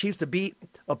Joint Chiefs to be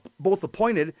both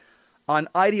appointed on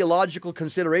ideological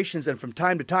considerations and from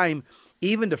time to time,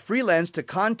 even to freelance to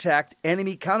contact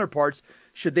enemy counterparts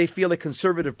should they feel a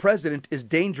conservative president is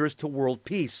dangerous to world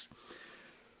peace.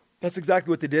 That's exactly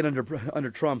what they did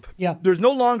under Trump. Yeah. There's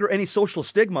no longer any social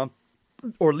stigma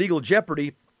or legal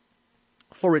jeopardy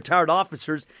for retired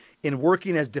officers in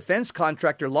working as defense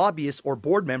contractor lobbyists or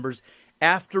board members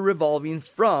after revolving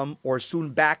from or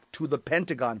soon back to the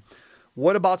Pentagon.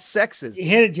 What about sexes? You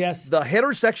hit it, Jess. The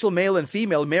heterosexual male and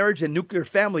female, marriage and nuclear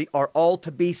family are all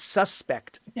to be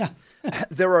suspect. Yeah.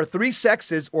 There are 3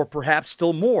 sexes or perhaps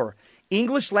still more.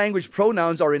 English language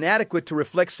pronouns are inadequate to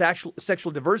reflect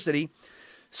sexual diversity,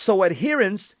 so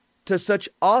adherence to such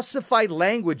ossified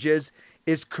languages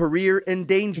is career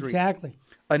endangering. Exactly.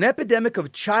 An epidemic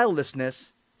of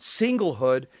childlessness,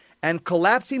 singlehood, and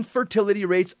collapsing fertility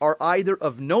rates are either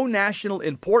of no national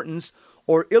importance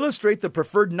or illustrate the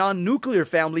preferred non-nuclear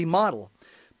family model.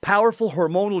 Powerful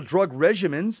hormonal drug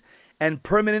regimens and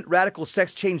permanent radical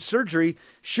sex change surgery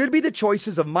should be the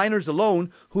choices of minors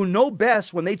alone who know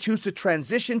best when they choose to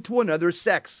transition to another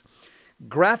sex.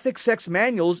 Graphic sex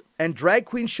manuals and drag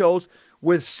queen shows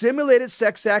with simulated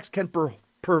sex acts can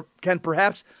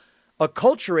perhaps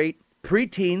acculturate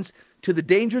preteens to the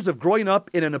dangers of growing up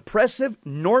in an oppressive,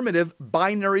 normative,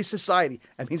 binary society.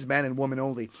 That means man and woman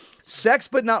only. Sex,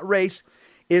 but not race,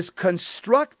 is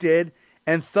constructed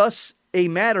and thus a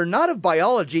matter not of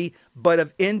biology, but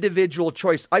of individual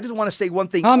choice. I just want to say one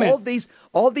thing. Comment.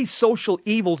 All these social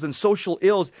evils and social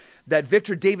ills that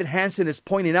Victor David Hanson is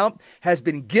pointing out has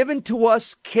been given to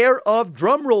us care of,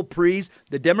 drumroll please,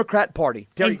 the Democrat Party.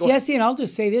 Terry, and Jesse, and I'll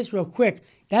just say this real quick.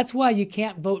 That's why you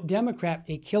can't vote Democrat.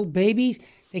 They kill babies.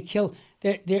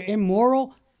 They're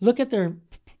immoral. Look at their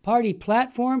party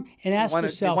platform and ask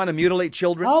yourself. They want to mutilate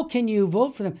children. How can you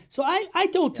vote for them? So I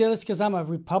don't do this because I'm a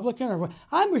Republican or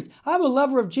I'm a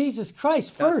lover of Jesus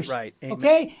Christ first. That's right. Amen.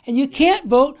 Okay? And you can't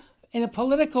vote in a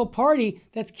political party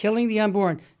that's killing the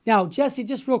unborn. Now, Jesse,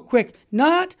 just real quick,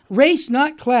 not race,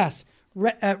 not class.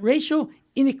 Racial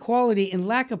inequality and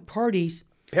lack of parity,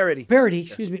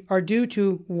 are due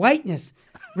to whiteness.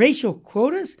 racial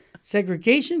quotas,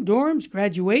 segregation, dorms,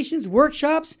 graduations,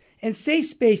 workshops, and safe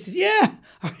spaces,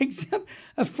 are exempt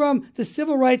from the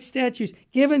civil rights statutes,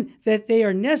 given that they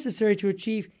are necessary to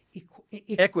achieve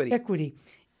equity.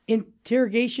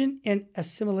 Interrogation and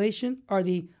assimilation are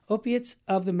the opiates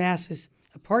of the masses.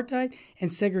 Apartheid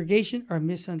and segregation are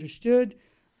misunderstood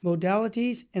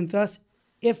modalities, and thus,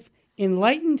 if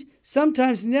enlightened,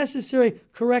 sometimes necessary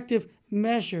corrective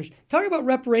measures. Talk about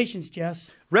reparations,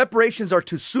 Jess. Reparations are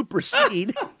to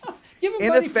supersede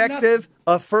ineffective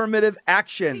affirmative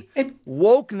action.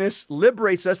 Wokeness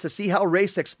liberates us to see how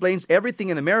race explains everything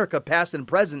in America, past and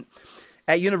present.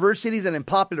 At universities and in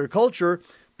popular culture,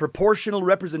 proportional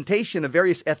representation of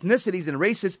various ethnicities and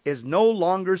races is no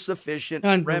longer sufficient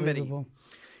remedy.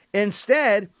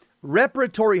 Instead,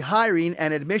 reparatory hiring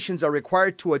and admissions are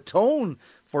required to atone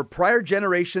for prior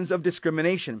generations of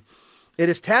discrimination. It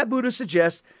is taboo to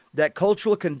suggest that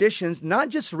cultural conditions, not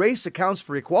just race, accounts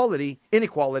for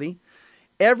inequality.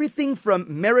 Everything from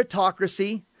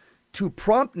meritocracy to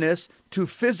promptness to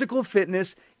physical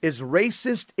fitness is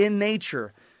racist in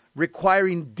nature,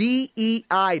 requiring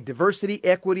DEI, diversity,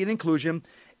 equity, and inclusion,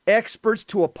 experts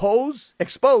to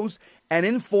expose, and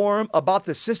inform about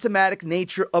the systematic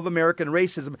nature of American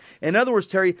racism. In other words,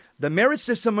 Terry, the merit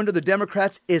system under the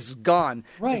Democrats is gone.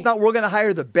 Right. It's not we're going to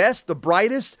hire the best, the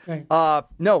brightest. Right.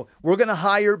 No, we're going to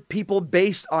hire people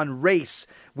based on race.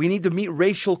 We need to meet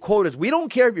racial quotas. We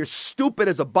don't care if you're stupid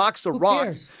as a box of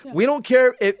rocks. Yeah. We don't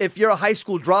care if you're a high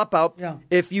school dropout. Yeah.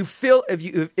 If you fill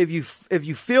the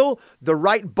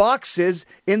right boxes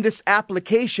in this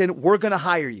application, we're going to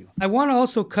hire you. I want to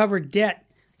also cover debt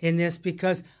in this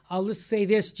because I'll just say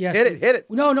this, Jesse. Hit it.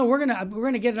 No, we're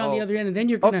gonna get it on the other end, and then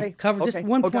you're gonna cover just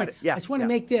one point. Yeah, I just want to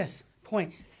make this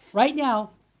point. Right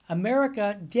now,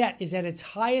 America debt is at its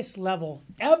highest level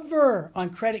ever on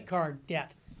credit card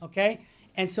debt. Okay,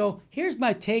 and so here's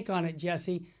my take on it,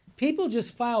 Jesse. People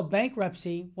just file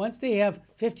bankruptcy once they have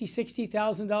 $50,000,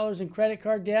 $60,000 in credit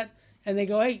card debt, and they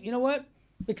go, hey, you know what?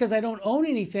 Because I don't own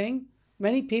anything.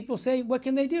 Many people say, what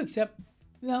can they do except,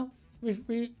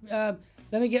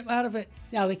 let me get out of it.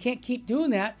 Now, they can't keep doing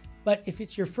that, but if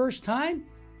it's your first time,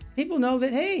 people know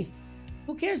that, hey,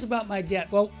 who cares about my debt?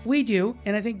 Well, we do,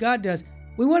 and I think God does.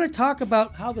 We want to talk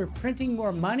about how they're printing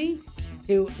more money.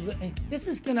 This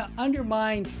is going to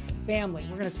undermine the family.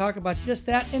 We're going to talk about just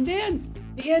that. And then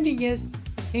the ending is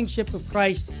Kingship of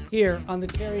Christ here on the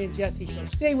Terry and Jesse Show.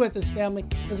 Stay with us, family,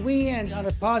 as we end on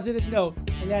a positive note,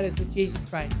 and that is with Jesus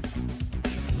Christ.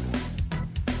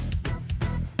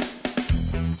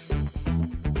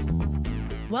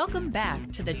 Welcome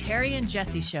back to the Terry and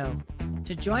Jesse Show.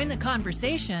 To join the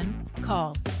conversation,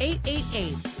 call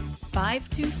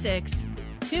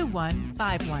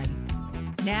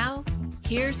 888-526-2151. Now,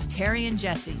 here's Terry and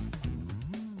Jesse.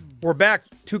 We're back.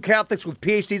 Two Catholics with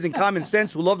PhDs in common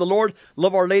sense who love the Lord,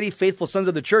 love Our Lady, faithful sons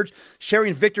of the church,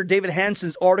 sharing Victor David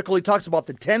Hansen's article. He talks about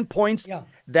the 10 points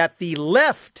that the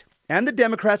left and the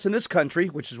Democrats in this country,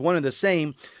 which is one and the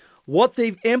same, what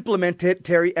they've implemented,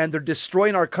 Terry, and they're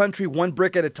destroying our country one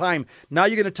brick at a time. Now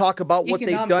you're going to talk about what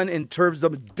they've done in terms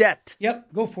of debt.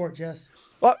 Yep, go for it, Jess.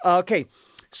 Well, okay,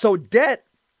 so debt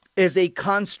is a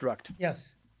construct.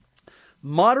 Yes.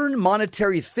 Modern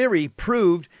monetary theory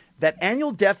proved that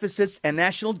annual deficits and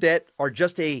national debt are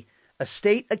just a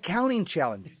state accounting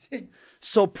challenge.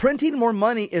 So printing more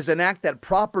money is an act that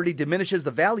properly diminishes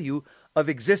the value of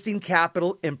existing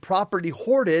capital and property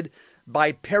hoarded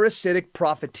by parasitic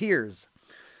profiteers.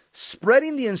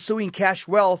 Spreading the ensuing cash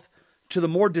wealth to the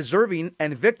more deserving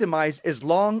and victimized is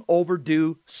long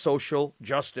overdue social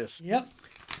justice. Yep.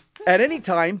 At any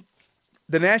time,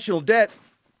 the national debt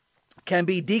can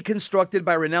be deconstructed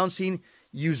by renouncing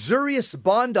usurious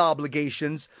bond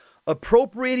obligations,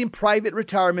 appropriating private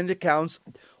retirement accounts,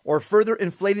 or further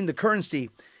inflating the currency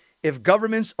if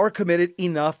governments are committed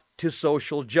enough to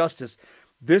social justice.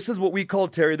 This is what we call,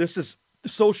 Terry, this is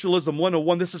Socialism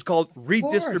 101. This is called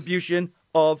redistribution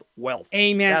of wealth.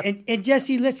 Amen. And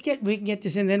Jesse, we can get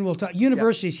this in, then we'll talk.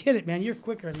 Universities, hit it, man. You're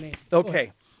quicker than me.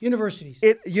 Okay. Universities.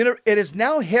 It is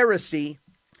now heresy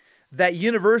that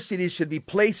universities should be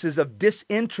places of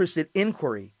disinterested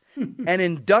inquiry and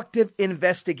inductive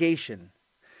investigation.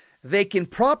 They can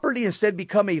properly instead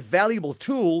become a valuable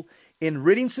tool in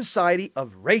ridding society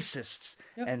of racists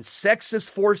and sexist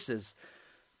forces,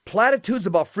 platitudes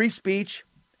about free speech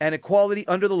and equality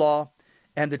under the law,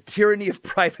 and the tyranny of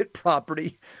private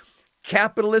property,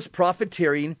 capitalist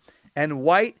profiteering, and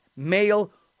white,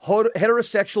 male,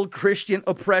 heterosexual Christian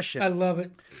oppression. I love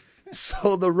it.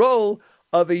 So the role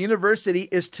of a university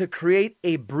is to create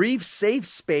a brief, safe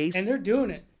space. And they're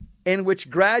doing it. in which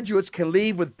graduates can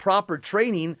leave with proper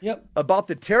training Yep. about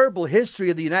the terrible history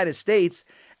of the United States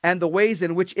and the ways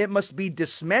in which it must be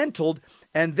dismantled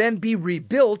and then be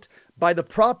rebuilt by the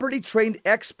properly trained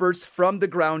experts from the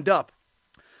ground up.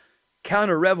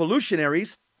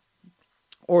 Counter-revolutionaries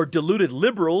or deluded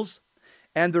liberals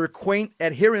and their quaint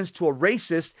adherence to a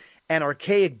racist and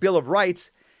archaic Bill of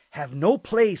Rights have no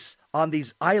place on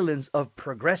these islands of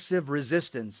progressive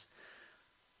resistance.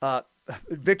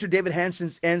 Victor David Hanson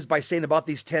ends by saying about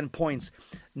these 10 points,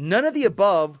 none of the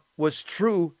above was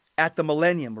true at the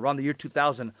millennium, around the year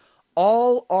 2000.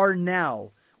 All are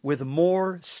now, with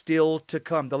more still to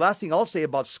come. The last thing I'll say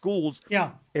about schools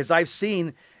is I've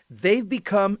seen they've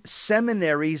become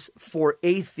seminaries for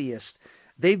atheists.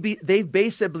 They've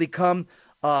basically become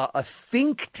a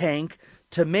think tank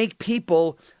to make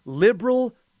people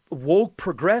liberal, woke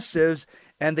progressives,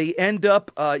 and they end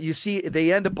up, a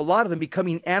lot of them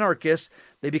becoming anarchists.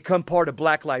 They become part of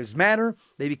Black Lives Matter.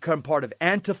 They become part of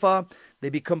Antifa. They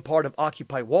become part of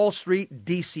Occupy Wall Street,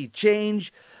 DC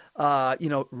Change,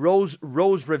 Rose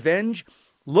Revenge.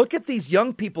 Look at these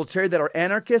young people, Terry, that are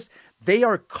anarchists. They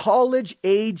are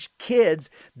college-age kids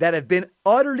that have been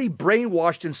utterly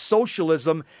brainwashed in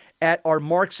socialism at our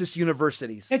Marxist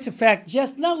universities. It's a fact.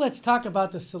 Just now let's talk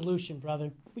about the solution, brother.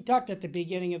 We talked at the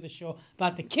beginning of the show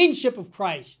about the kingship of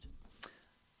Christ.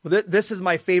 Well, this is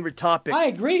my favorite topic. I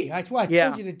agree. That's why I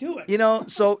told you to do it.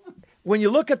 So when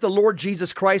you look at the Lord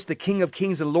Jesus Christ, the King of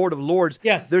Kings and Lord of Lords,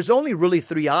 there's only really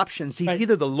three options. He's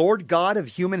either the Lord God of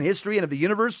human history and of the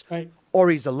universe,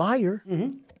 or he's a liar,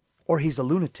 or he's a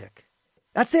lunatic.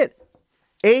 That's it.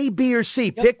 A, B, or C.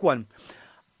 Pick one.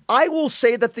 I will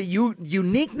say that the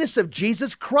uniqueness of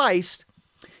Jesus Christ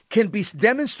can be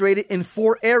demonstrated in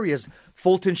four areas.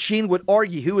 Fulton Sheen would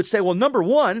argue. He would say, well, number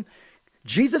one,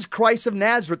 Jesus Christ of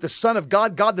Nazareth, the Son of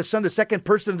God, God the Son, the second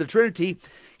person of the Trinity,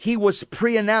 he was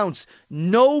pre-announced.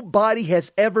 Nobody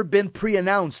has ever been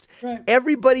pre-announced. Right.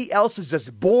 Everybody else is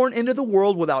just born into the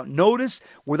world without notice,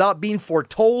 without being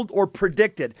foretold or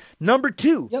predicted. Number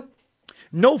two,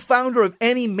 no founder of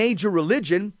any major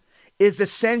religion is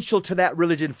essential to that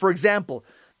religion. For example,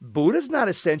 Buddha's not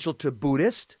essential to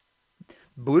Buddhists.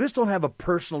 Buddhists don't have a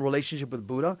personal relationship with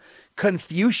Buddha.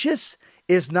 Confucius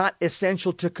is not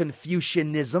essential to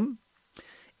Confucianism.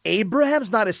 Abraham's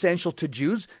not essential to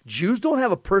Jews. Jews don't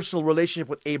have a personal relationship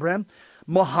with Abraham.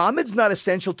 Muhammad's not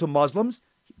essential to Muslims.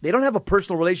 They don't have a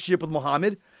personal relationship with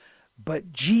Muhammad.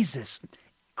 But Jesus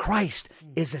Christ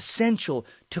is essential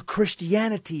to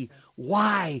Christianity.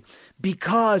 Why?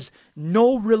 Because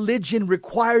no religion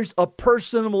requires a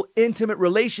personal, intimate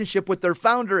relationship with their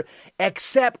founder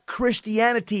except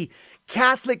Christianity.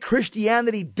 Catholic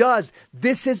Christianity does.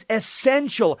 This is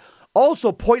essential.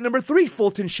 Also, point number three,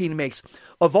 Fulton Sheen makes.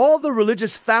 Of all the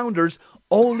religious founders,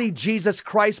 only Jesus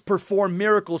Christ performed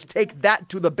miracles. Take that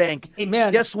to the bank.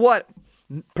 Amen. Guess what?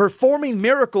 Performing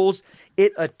miracles,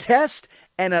 it attests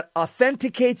and it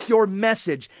authenticates your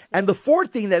message. And the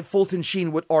fourth thing that Fulton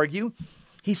Sheen would argue,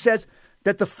 he says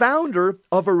that the founder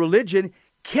of a religion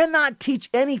cannot teach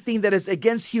anything that is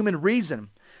against human reason.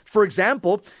 For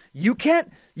example, you can't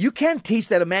teach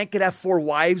that a man can have 4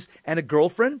 wives and a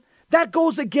girlfriend. That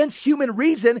goes against human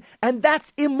reason, and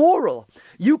that's immoral.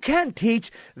 You can't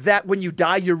teach that when you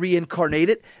die, you're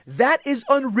reincarnated. That is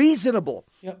unreasonable.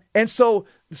 Yep. And so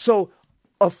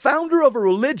a founder of a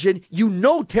religion,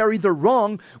 Terry, they're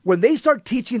wrong when they start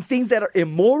teaching things that are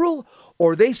immoral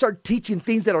or they start teaching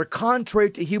things that are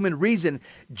contrary to human reason.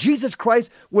 Jesus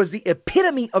Christ was the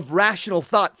epitome of rational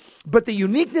thought. But the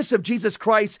uniqueness of Jesus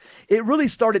Christ, it really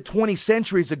started 20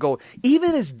 centuries ago.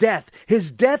 Even his death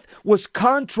was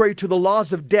contrary to the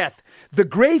laws of death. The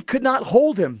grave could not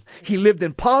hold him. He lived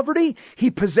in poverty.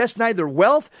 He possessed neither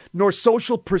wealth nor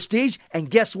social prestige. And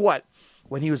guess what?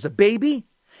 When he was a baby,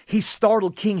 he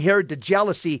startled King Herod to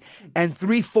jealousy, and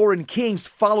 3 foreign kings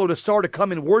followed a star to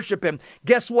come and worship him.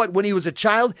 Guess what? When he was a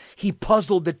child, he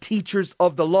puzzled the teachers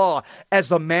of the law.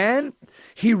 As a man,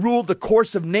 he ruled the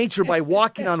course of nature by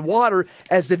walking on water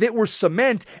as if it were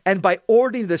cement, and by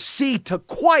ordering the sea to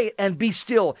quiet and be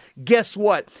still. Guess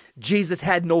what? Jesus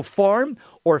had no farm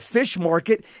or fish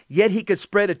market, yet he could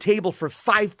spread a table for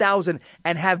 5,000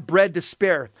 and have bread to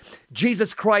spare.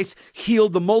 Jesus Christ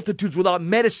healed the multitudes without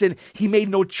medicine. He made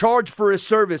no charge for his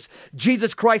service.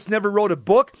 Jesus Christ never wrote a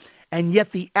book, and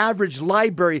yet the average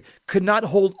library could not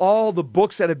hold all the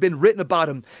books that have been written about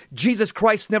him. Jesus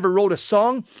Christ never wrote a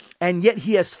song, and yet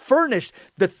he has furnished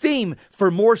the theme for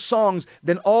more songs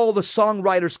than all the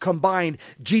songwriters combined.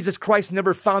 Jesus Christ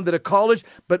never founded a college,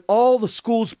 but all the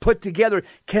schools put together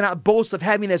cannot boast of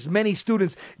having as many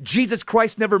students. Jesus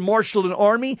Christ never marshaled an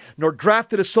army, nor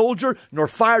drafted a soldier, nor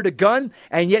fired a gun,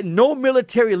 and yet no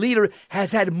military leader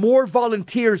has had more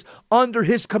volunteers under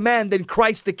his command than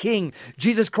Christ the King.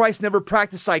 Jesus Christ never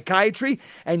practiced psychiatry,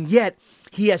 and yet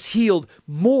he has healed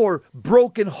more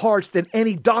broken hearts than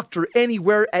any doctor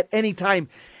anywhere at any time.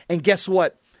 And guess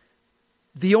what?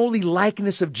 The only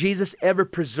likeness of Jesus ever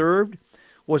preserved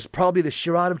was probably the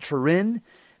Shroud of Turin,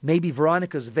 maybe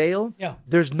Veronica's veil. Yeah.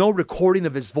 There's no recording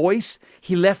of his voice.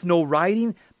 He left no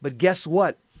writing. But guess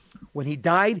what? When he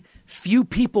died, few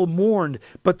people mourned,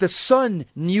 but the sun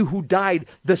knew who died.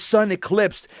 The sun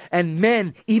eclipsed, and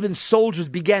men, even soldiers,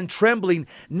 began trembling,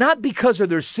 not because of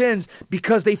their sins,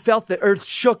 because they felt the earth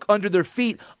shook under their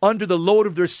feet, under the load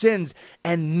of their sins.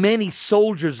 And many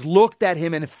soldiers looked at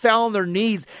him and fell on their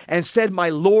knees and said, "My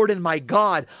Lord and my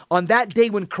God." On that day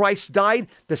when Christ died,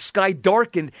 the sky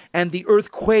darkened and the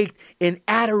earth quaked in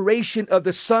adoration of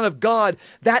the Son of God.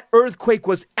 That earthquake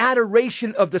was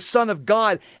adoration of the Son of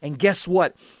God. And guess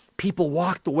what? People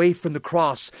walked away from the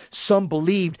cross. Some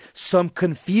believed, some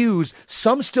confused,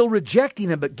 some still rejecting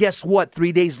him. But guess what?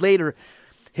 3 days later,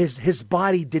 his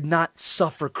body did not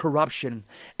suffer corruption.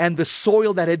 And the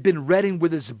soil that had been reddened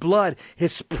with his blood,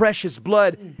 his precious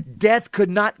blood, death could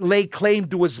not lay claim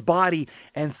to his body.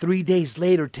 And 3 days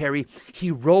later, Terry,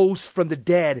 he rose from the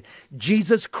dead.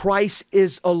 Jesus Christ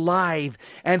is alive.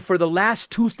 And for the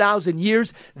last 2,000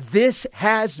 years, this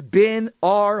has been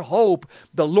our hope.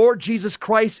 The Lord Jesus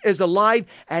Christ is alive,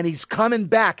 and he's coming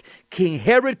back. King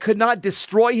Herod could not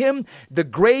destroy him. The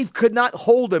grave could not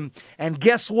hold him. And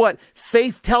guess what?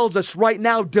 Faith tells us right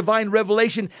now, divine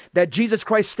revelation, that Jesus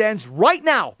Christ stands right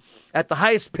now at the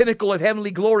highest pinnacle of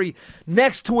heavenly glory,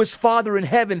 next to his Father in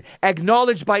heaven,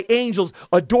 acknowledged by angels,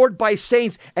 adored by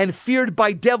saints, and feared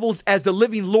by devils as the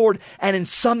living Lord. And in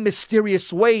some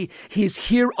mysterious way, he is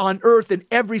here on earth in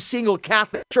every single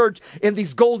Catholic church, in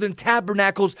these golden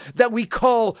tabernacles that we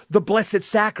call the Blessed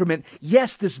Sacrament.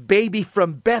 Yes, this baby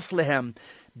from Bethlehem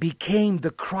became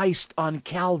the Christ on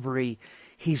Calvary.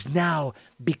 He's now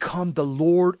become the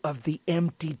Lord of the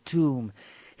empty tomb.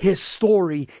 His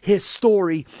story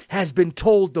has been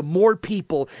told to more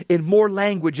people in more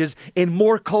languages, in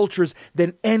more cultures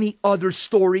than any other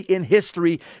story in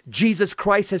history. Jesus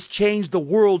Christ has changed the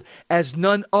world as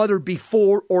none other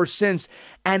before or since.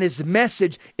 And his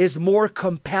message is more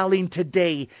compelling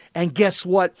today. And guess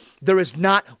what? There is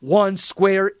not one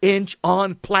square inch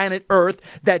on planet Earth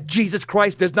that Jesus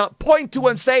Christ does not point to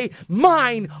and say,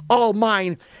 "Mine, all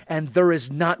mine." And there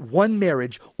is not one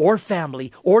marriage or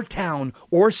family or town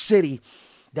or city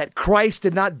that Christ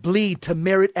did not bleed to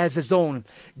merit as his own.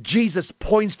 Jesus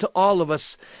points to all of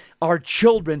us, our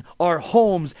children, our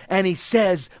homes, and he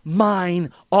says,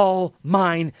 "Mine, all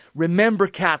mine." Remember,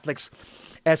 Catholics,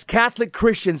 as Catholic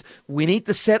Christians, we need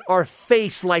to set our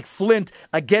face like flint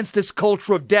against this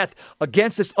culture of death,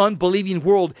 against this unbelieving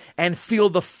world, and feel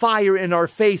the fire in our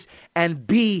face and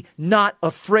be not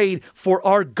afraid, for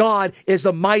our God is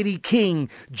a mighty King.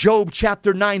 Job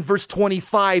chapter 9, verse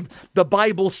 25, the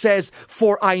Bible says,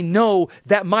 "For I know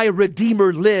that my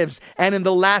Redeemer lives, and in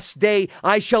the last day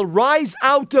I shall rise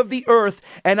out of the earth,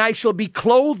 and I shall be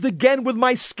clothed again with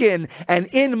my skin, and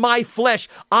in my flesh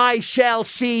I shall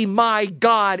see my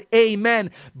God." Amen.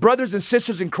 Brothers and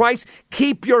sisters in Christ,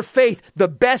 keep your faith. The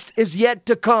best is yet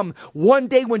to come. One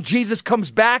day when Jesus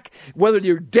comes back, whether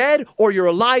you're dead or you're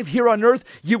alive here on earth,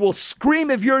 you will scream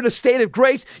if you're in a state of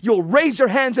grace. You'll raise your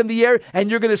hands in the air and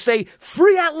you're going to say,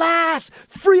 "Free at last,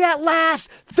 free at last.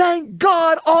 Thank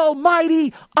God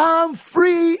Almighty, I'm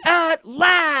free at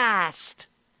last."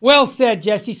 Well said,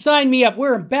 Jesse. Sign me up.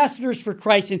 We're ambassadors for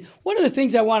Christ. And one of the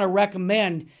things I want to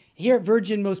recommend here at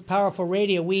Virgin Most Powerful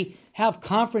Radio, we have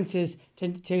conferences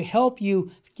to help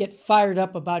you get fired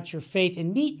up about your faith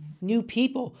and meet new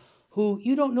people who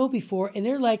you don't know before. And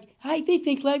they're like, "Hi, they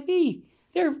think like me.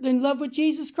 They're in love with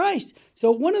Jesus Christ."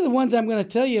 So one of the ones I'm going to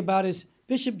tell you about is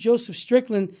Bishop Joseph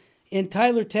Strickland in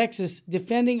Tyler, Texas,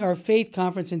 Defending Our Faith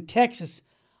Conference in Texas.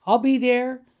 I'll be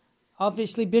there.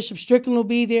 Obviously, Bishop Strickland will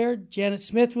be there. Janet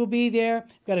Smith will be there.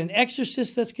 We've got an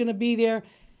exorcist that's going to be there.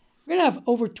 We're going to have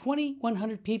over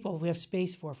 2,100 people we have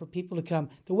space for people to come.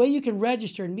 The way you can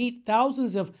register and meet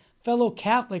thousands of fellow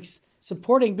Catholics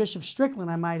supporting Bishop Strickland,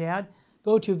 I might add,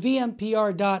 go to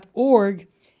vmpr.org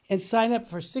and sign up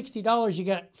for $60. You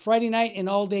got Friday night and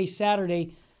all day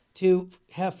Saturday to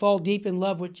fall deep in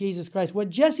love with Jesus Christ. What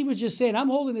Jesse was just saying, I'm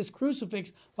holding this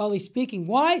crucifix while he's speaking.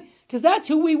 Why? Because that's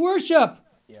who we worship.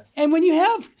 Yes. And when you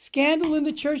have scandal in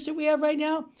the church that we have right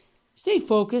now, stay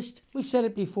focused. We've said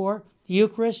it before. The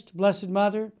Eucharist, Blessed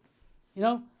Mother,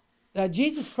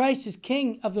 Jesus Christ is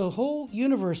King of the whole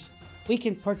universe. We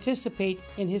can participate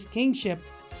in his kingship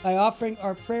by offering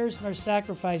our prayers and our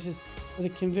sacrifices for the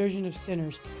conversion of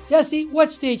sinners. Jesse,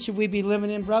 what state should we be living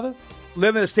in, brother?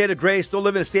 Live in a state of grace. Don't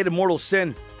live in a state of mortal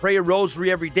sin. Pray a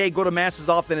rosary every day. Go to Mass as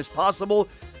often as possible.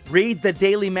 Read the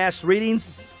daily Mass readings.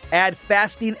 Add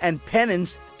fasting and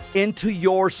penance into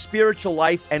your spiritual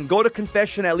life. And go to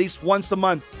confession at least once a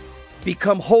month.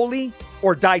 Become holy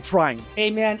or die trying.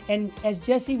 Amen. And as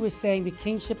Jesse was saying, the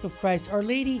kingship of Christ, Our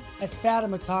Lady at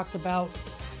Fatima talked about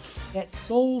that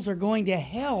souls are going to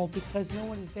hell because no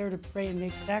one is there to pray and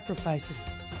make sacrifices.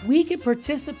 We can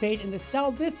participate in the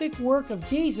salvific work of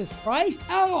Jesus Christ.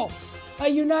 How? By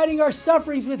uniting our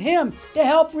sufferings with him to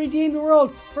help redeem the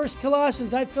world. 1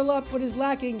 Colossians, I fill up what is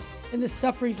lacking in the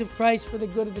sufferings of Christ for the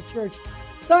good of the church.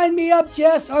 Sign me up,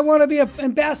 Jess. I want to be an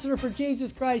ambassador for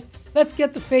Jesus Christ. Let's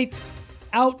get the faith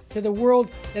out to the world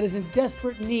that is in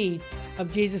desperate need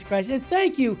of Jesus Christ. And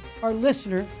thank you, our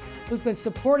listener, who's been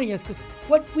supporting us, because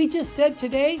what we just said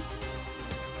today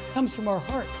comes from our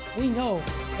heart. We know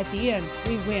at the end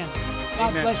we win.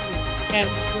 God bless you and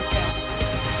your family.